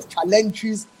kind of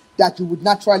challenges that you would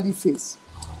naturally face.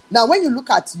 Now, when you look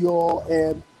at your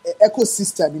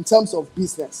ecosystem in terms of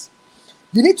business,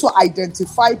 you need to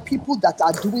identify people that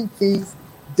are doing things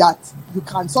that you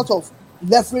can sort of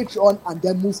leverage on and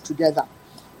then move together.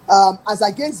 As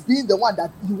against being the one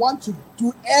that you want to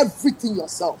do everything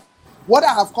yourself. What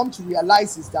I have come to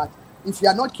realize is that if you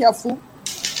are not careful,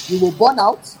 you will burn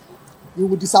out, you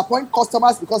will disappoint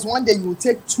customers because one day you will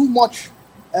take too much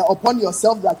upon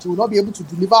yourself that you will not be able to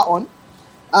deliver on.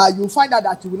 You will find out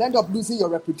that you will end up losing your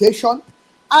reputation,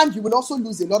 and you will also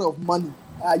lose a lot of money.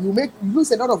 You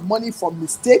lose a lot of money from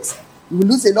mistakes. You will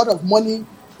lose a lot of money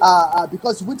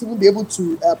because you won't even be able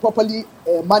to properly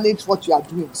manage what you are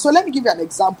doing. So let me give you an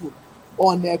example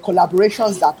on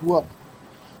collaborations that work.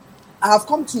 I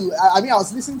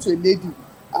was listening to a lady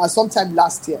sometime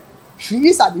last year. She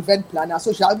is an event planner,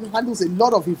 so she handles a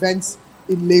lot of events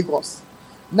in Lagos.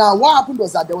 Now, what happened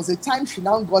was that there was a time she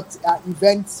now got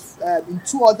events in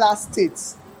 2 other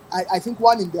states. I think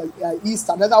one in the east,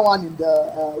 another one in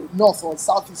the north or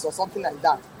southeast or something like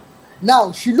that.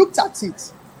 Now, she looked at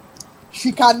it.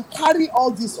 She can carry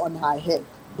all this on her head.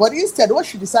 But instead, what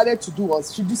she decided to do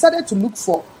was she decided to look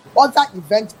for other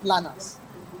event planners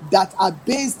that are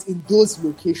based in those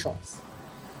locations.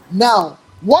 Now,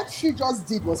 what she just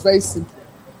did was very simple.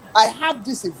 I have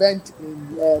this event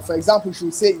in, for example, she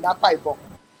would say in Akwa Ibom.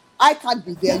 I can't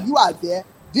be there. You are there.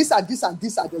 This and this and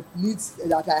this are the needs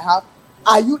that I have.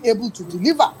 Are you able to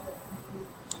deliver?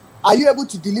 Are you able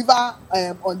to deliver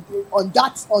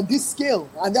on this scale?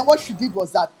 And then what she did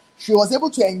was that she was able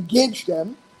to engage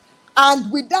them,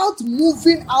 and without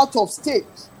moving out of state,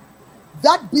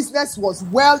 that business was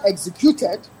well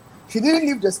executed. She didn't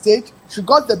leave the state. She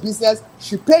got the business.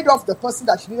 She paid off the person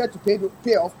that she needed to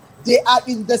pay off. They are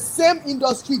in the same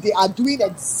industry. They are doing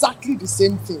exactly the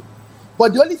same thing.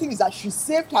 But the only thing is that she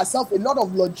saved herself a lot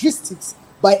of logistics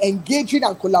by engaging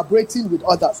and collaborating with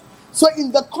others. So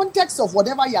in the context of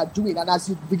whatever you are doing, and as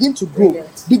you begin to grow,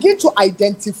 begin to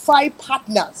identify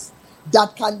partners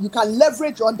that you can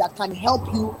leverage on, that can help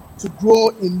you to grow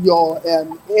in your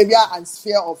area and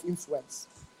sphere of influence.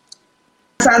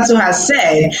 Santo has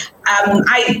said,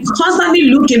 I constantly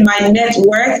look in my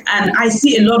network and I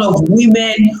see a lot of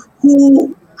women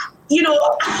who,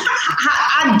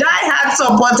 are diehard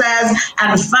supporters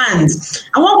and fans.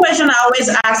 And one question I always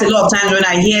ask a lot of times when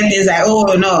I hear things like, oh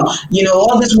no,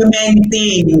 all this women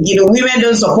thing, women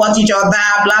don't support each other,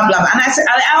 blah, blah. And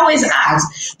I always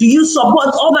ask, do you support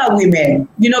other women?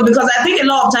 Because I think a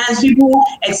lot of times people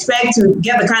expect to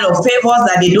get the kind of favors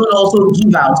that they don't also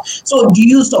give out. So do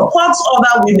you support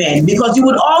other women? Because you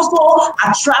would also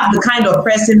attract the kind of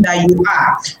person that you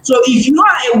are. So if you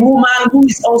are a woman who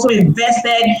is also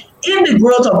invested in the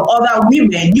growth of other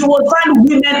women, you will find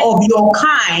women of your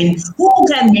kind who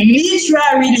can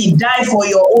literally die for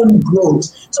your own growth.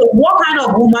 So what kind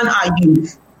of woman are you?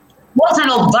 What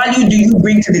kind of value do you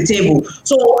bring to the table?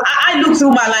 So I look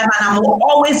through my life and I'm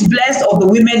always blessed of the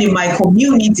women in my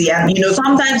community. And,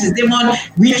 sometimes it's even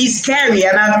really scary.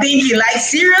 And I'm thinking, like,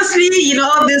 seriously,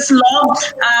 this love,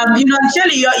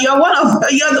 actually, you're one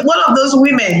of those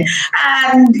women.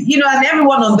 And, and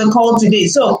everyone on the call today.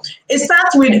 So it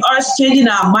starts with us changing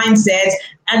our mindset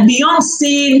and beyond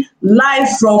seeing life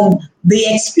from the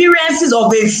experiences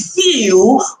of a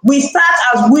few, we start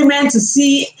as women to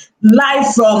see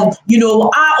life from,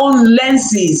 our own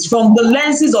lenses, from the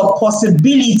lenses of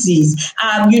possibilities,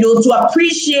 to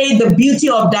appreciate the beauty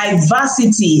of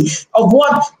diversity, of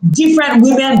what different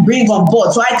women bring on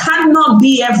board. So I cannot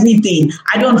be everything.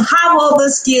 I don't have all the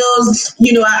skills.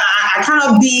 I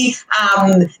cannot be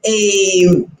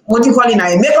a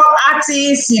makeup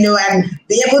artist, and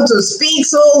be able to speak.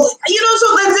 So,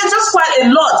 so there's just quite a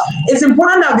lot. It's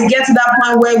important that we get to that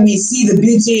point where we see the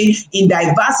beauty in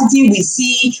diversity. We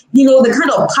see, the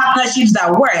kind of partnerships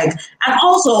that work. And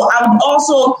also, I would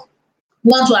also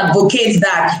want to advocate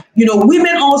that,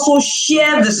 women also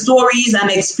share the stories and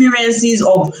experiences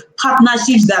of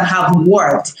partnerships that have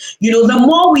worked. The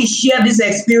more we share these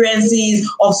experiences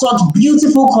of such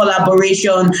beautiful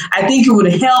collaboration, I think it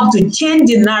would help to change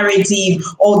the narrative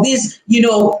of this,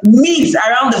 myth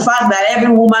around the fact that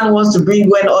every woman wants to bring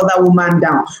one other woman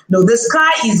down. No, the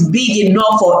sky is big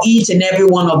enough for each and every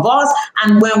one of us.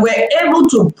 And when we're able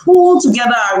to pull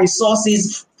together our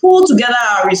resources, pull together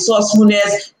our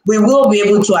resourcefulness, we will be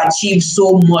able to achieve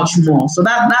so much more. So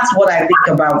that's what I think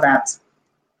about that.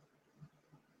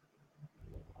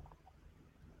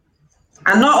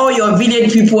 And not all your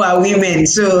village people are women,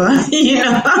 so,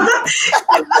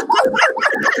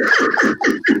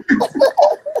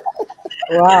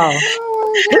 Wow.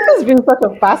 This has been such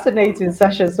a fascinating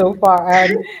session so far.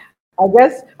 And I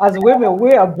guess as women,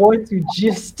 we are born to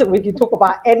gist. We can talk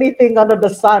about anything under the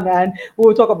sun, and we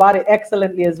will talk about it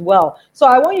excellently as well. So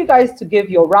I want you guys to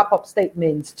give your wrap-up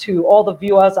statements to all the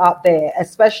viewers out there,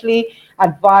 especially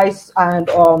advice and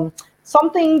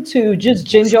something to just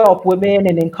ginger up women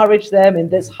and encourage them in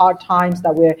these hard times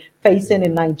that we're facing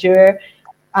in Nigeria,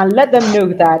 and let them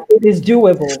know that it is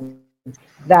doable,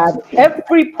 that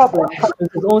every problem comes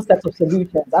with its own set of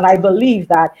solutions. And I believe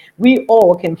that we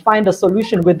all can find a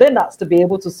solution within us to be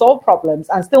able to solve problems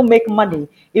and still make money,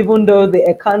 even though the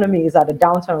economy is at a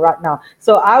downturn right now.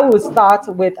 So I will start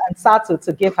with Ansatu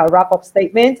to give her wrap-up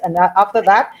statement. And after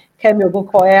that, Kemi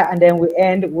Ogunkoya, and then we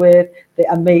end with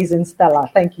the amazing Stella.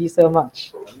 Thank you so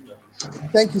much.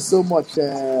 Thank you so much,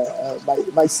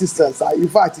 my sisters. In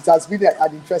fact, it has been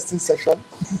an interesting session.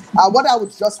 What I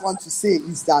would just want to say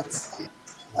is that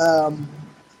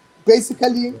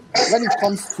basically, when it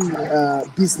comes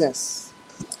to business,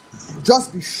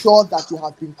 just be sure that you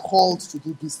have been called to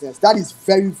do business. That is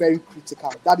very, very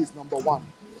critical. That is number one.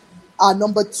 And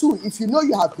number two, if you know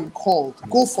you have been called,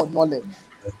 go for knowledge.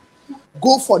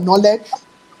 Go for knowledge.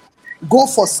 Go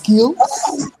for skills.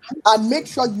 And make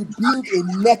sure you build a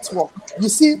network. You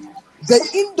see, the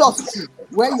industry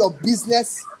where your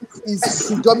business is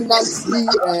predominantly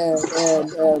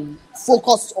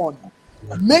focused on,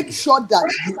 make sure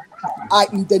that you are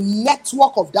in the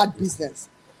network of that business.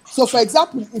 So, for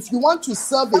example, if you want to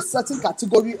serve a certain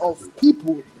category of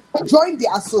people, join the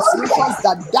associations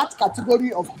that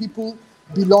category of people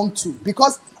belong to,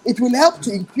 because it will help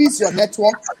to increase your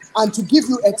network and to give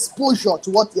you exposure to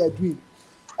what they're doing.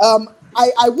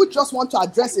 I would just want to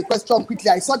address a question quickly.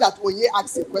 I saw that Oye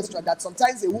asked a question that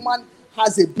sometimes a woman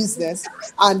has a business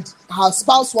and her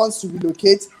spouse wants to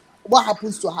relocate. What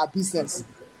happens to her business?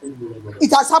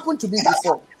 It has happened to me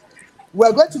before.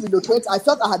 We're going to relocate. I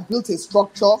felt I had built a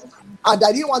structure and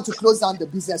I didn't want to close down the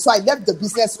business. So I left the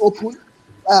business open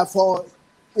for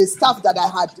a staff that I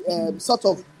had sort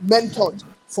of mentored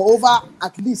for over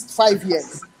at least 5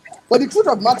 years. But the truth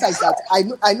of the matter is that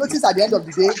I noticed at the end of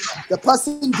the day, the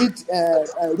person did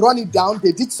run it down.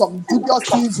 They did some dubious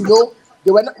things,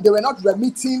 They were not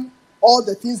remitting all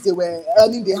the things they were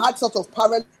earning. They had sort of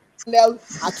parallel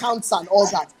accounts and all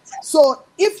that. So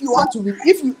if you want to,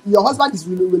 your husband is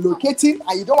relocating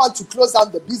and you don't want to close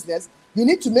down the business, you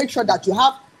need to make sure that you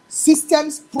have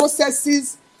systems,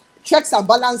 processes, checks and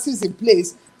balances in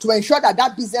place to ensure that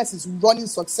that business is running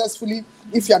successfully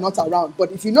if you're not around.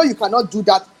 But if you know you cannot do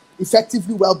that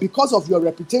effectively well because of your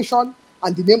reputation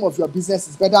and the name of your business,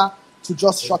 it's better to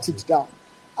just shut it down.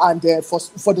 And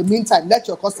for the meantime, let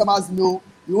your customers know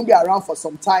you won't be around for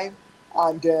some time,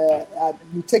 and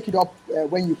you take it up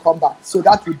when you come back. So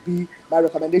that would be my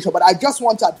recommendation. But I just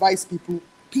want to advise people,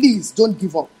 please don't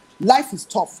give up. life is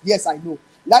tough. Yes, I know.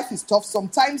 Life is tough.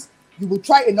 Sometimes you will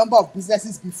try a number of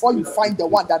businesses before you find the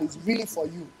one that is really for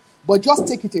you. But just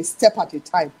take it a step at a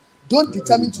time. Don't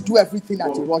determine to do everything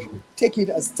at a rush. Take it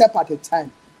a step at a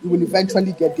time. You will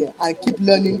eventually get there, and keep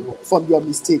learning from your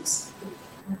mistakes.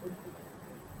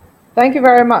 Thank you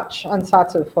very much,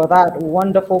 Ansatu, for that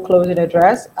wonderful closing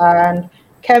address. And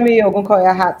Kemi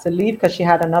Ogunkoya had to leave because she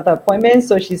had another appointment.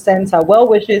 So she sends her well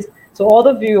wishes to all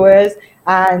the viewers.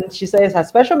 And she says her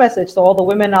special message to all the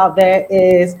women out there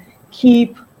is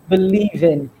keep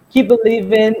believing. Keep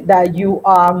believing that you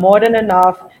are more than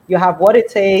enough. You have what it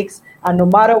takes. And no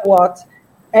matter what,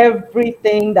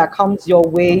 everything that comes your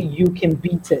way, you can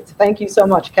beat it. Thank you so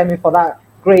much, Kemi, for that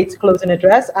great closing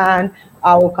address. And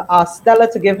I will ask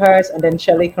Stella to give hers, and then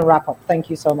Shelley can wrap up. Thank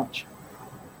you so much.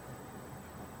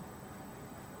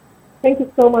 Thank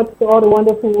you so much to all the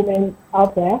wonderful women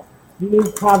out there. You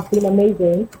have been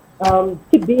amazing.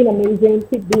 Keep being amazing.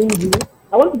 Keep being you.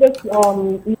 I want to just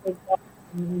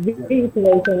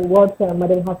reiterate what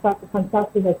Madam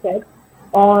Hansatu has said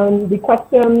on the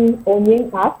question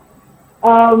Onyin asked.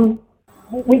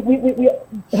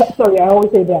 Sorry, I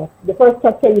always say that. The first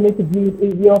structure you need to build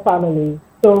is your family.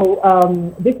 So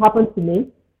this happened to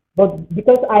me, but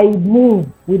because I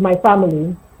moved with my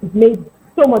family, it made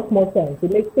so much more sense.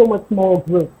 It makes so much more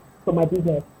growth for my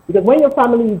business. Because when your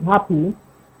family is happy,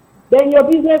 then your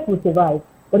business will survive.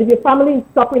 But if your family is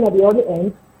suffering at the other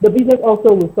end, the business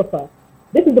also will suffer.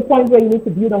 This is the point where you need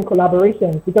to build on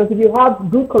collaboration. Because if you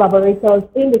have good collaborators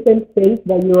in the same space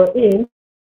that you're in,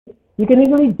 you can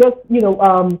easily just,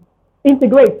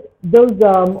 integrate those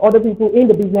other people in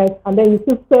the business, and then you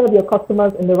still serve your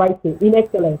customers in the right way, in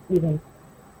excellence even.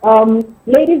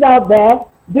 Ladies out there,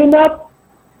 do not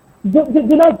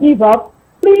give up.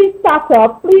 Please start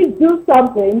up. Please do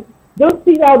something. Don't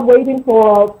sit out waiting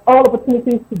for all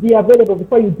opportunities to be available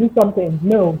before you do something.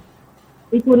 No,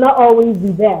 it will not always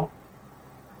be there.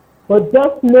 But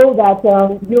just know that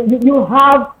you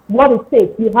have what it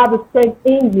takes. You have the strength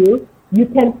in you. You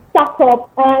can stack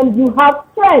up, and you have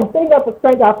strength. Thank God for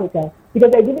Strength Africa, because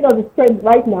they're giving us the strength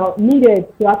right now needed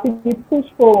to actually push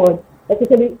forward,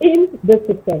 especially in this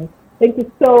system. Thank you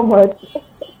so much.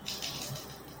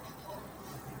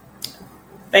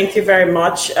 Thank you very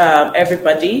much,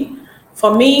 everybody.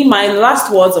 For me, my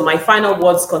last words or my final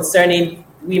words concerning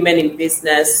women in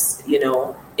business,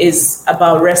 is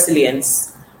about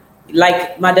resilience.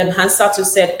 Like Madam Hansatu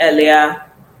said earlier,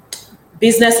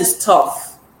 business is tough.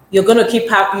 You're going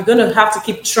to have to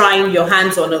keep trying your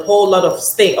hands on a whole lot of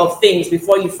things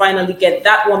before you finally get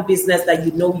that one business that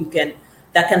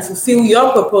that can fulfill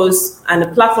your purpose, and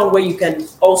a platform where you can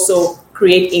also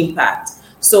create impact.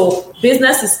 So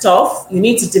business is tough. You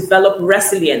need to develop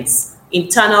resilience,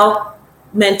 internal,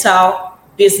 mental,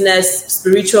 business,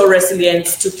 spiritual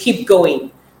resilience to keep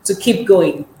going.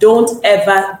 Don't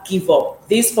ever give up.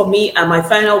 These for me are my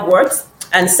final words.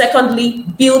 And secondly,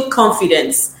 build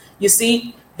confidence. You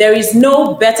see, there is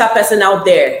no better person out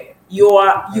there. You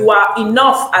are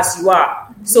enough as you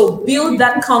are. So build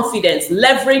that confidence,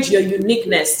 leverage your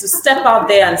uniqueness to step out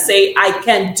there and say, I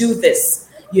can do this,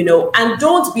 and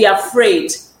don't be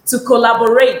afraid to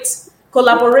collaborate.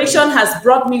 Collaboration has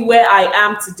brought me where I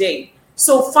am today.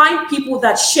 So find people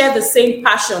that share the same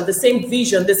passion, the same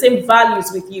vision, the same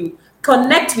values with you.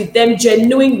 Connect with them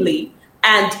genuinely,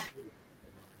 and,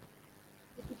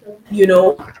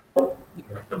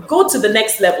 go to the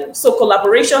next level. So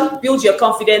collaboration, build your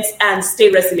confidence, and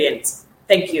stay resilient.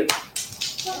 Thank you.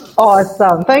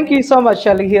 Awesome. Thank you so much,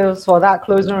 Shelley Hills, for that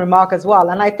closing remark as well.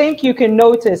 And I think you can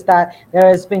notice that there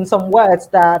has been some words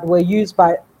that were used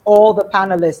by all the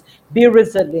panelists. Be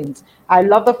resilient. I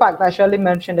love the fact that Shelley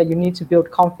mentioned that you need to build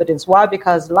confidence. Why?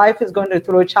 Because life is going to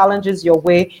throw challenges your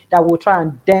way that will try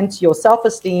and dent your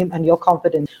self-esteem and your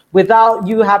confidence. Without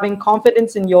you having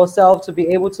confidence in yourself to be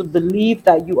able to believe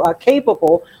that you are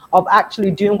capable of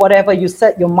actually doing whatever you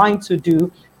set your mind to do,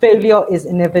 failure is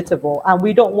inevitable. And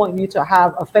we don't want you to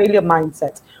have a failure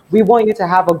mindset. We want you to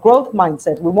have a growth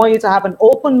mindset. We want you to have an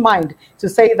open mind to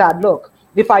say that, look,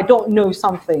 if I don't know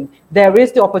something, there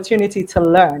is the opportunity to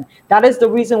learn. That is the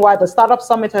reason why the Startup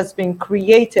Summit has been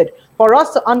created, for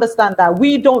us to understand that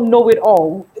we don't know it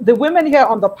all. The women here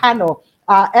on the panel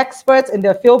are experts in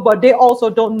their field, but they also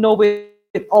don't know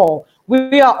it all.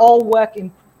 We are all work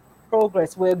in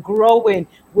progress. We're growing.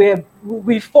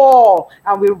 We fall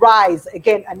and we rise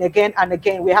again and again and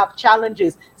again. We have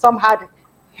challenges. Some had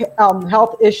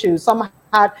health issues. Some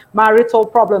had marital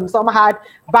problems, some had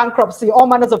bankruptcy, all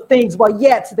manners of things, but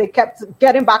yet they kept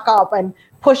getting back up and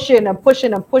pushing and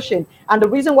pushing and pushing. And the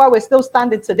reason why we're still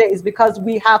standing today is because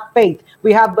we have faith,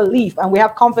 we have belief, and we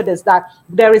have confidence that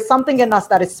there is something in us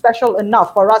that is special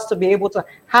enough for us to be able to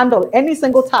handle any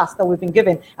single task that we've been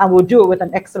given, and we'll do it with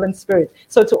an excellent spirit.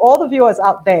 So to all the viewers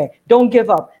out there, don't give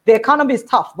up. The economy is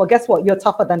tough, but guess what? You're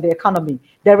tougher than the economy.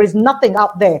 There is nothing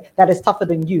out there that is tougher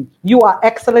than you. You are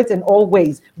excellent in all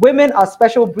ways. Women are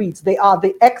special breeds. They are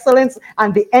the excellence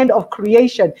and the end of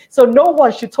creation. So no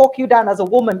one should talk you down as a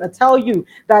woman and tell you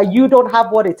that you don't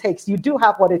have what it takes. You do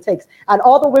have what it takes. And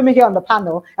all the women here on the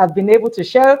panel have been able to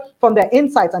share from their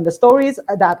insights and the stories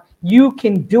that you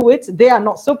can do it. They are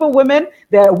not super women.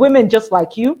 They're women just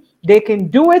like you. They can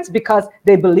do it because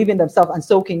they believe in themselves, and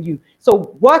so can you.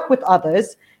 So work with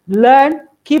others, learn,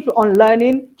 keep on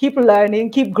learning, keep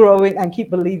growing, and keep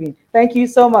believing. Thank you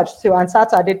so much to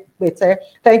Ansata Adibwete.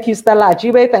 Thank you, Stella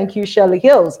Ajibe. Thank you, Shirley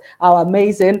Hills, our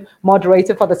amazing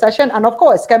moderator for the session. And of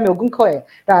course, Kemi Ogunkoye,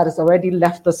 that has already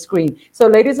left the screen. So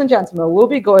ladies and gentlemen, we'll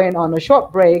be going on a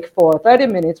short break for 30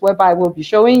 minutes, whereby we'll be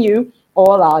showing you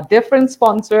all our different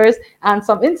sponsors and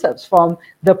some inserts from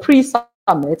the pre-summit.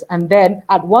 And then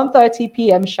at 1:30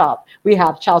 p.m. sharp, we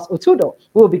have Charles Otudo,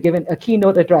 who will be giving a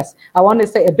keynote address. I want to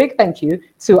say a big thank you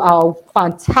to our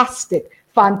fantastic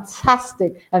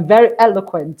and very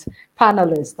eloquent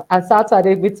panelists, Ansata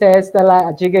Adibwete, Stella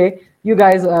Ajige. You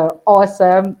guys are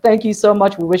awesome. Thank you so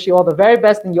much. We wish you all the very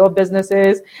best in your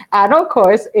businesses and, of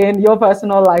course, in your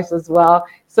personal lives as well.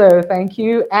 So thank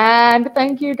you, and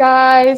thank you, guys.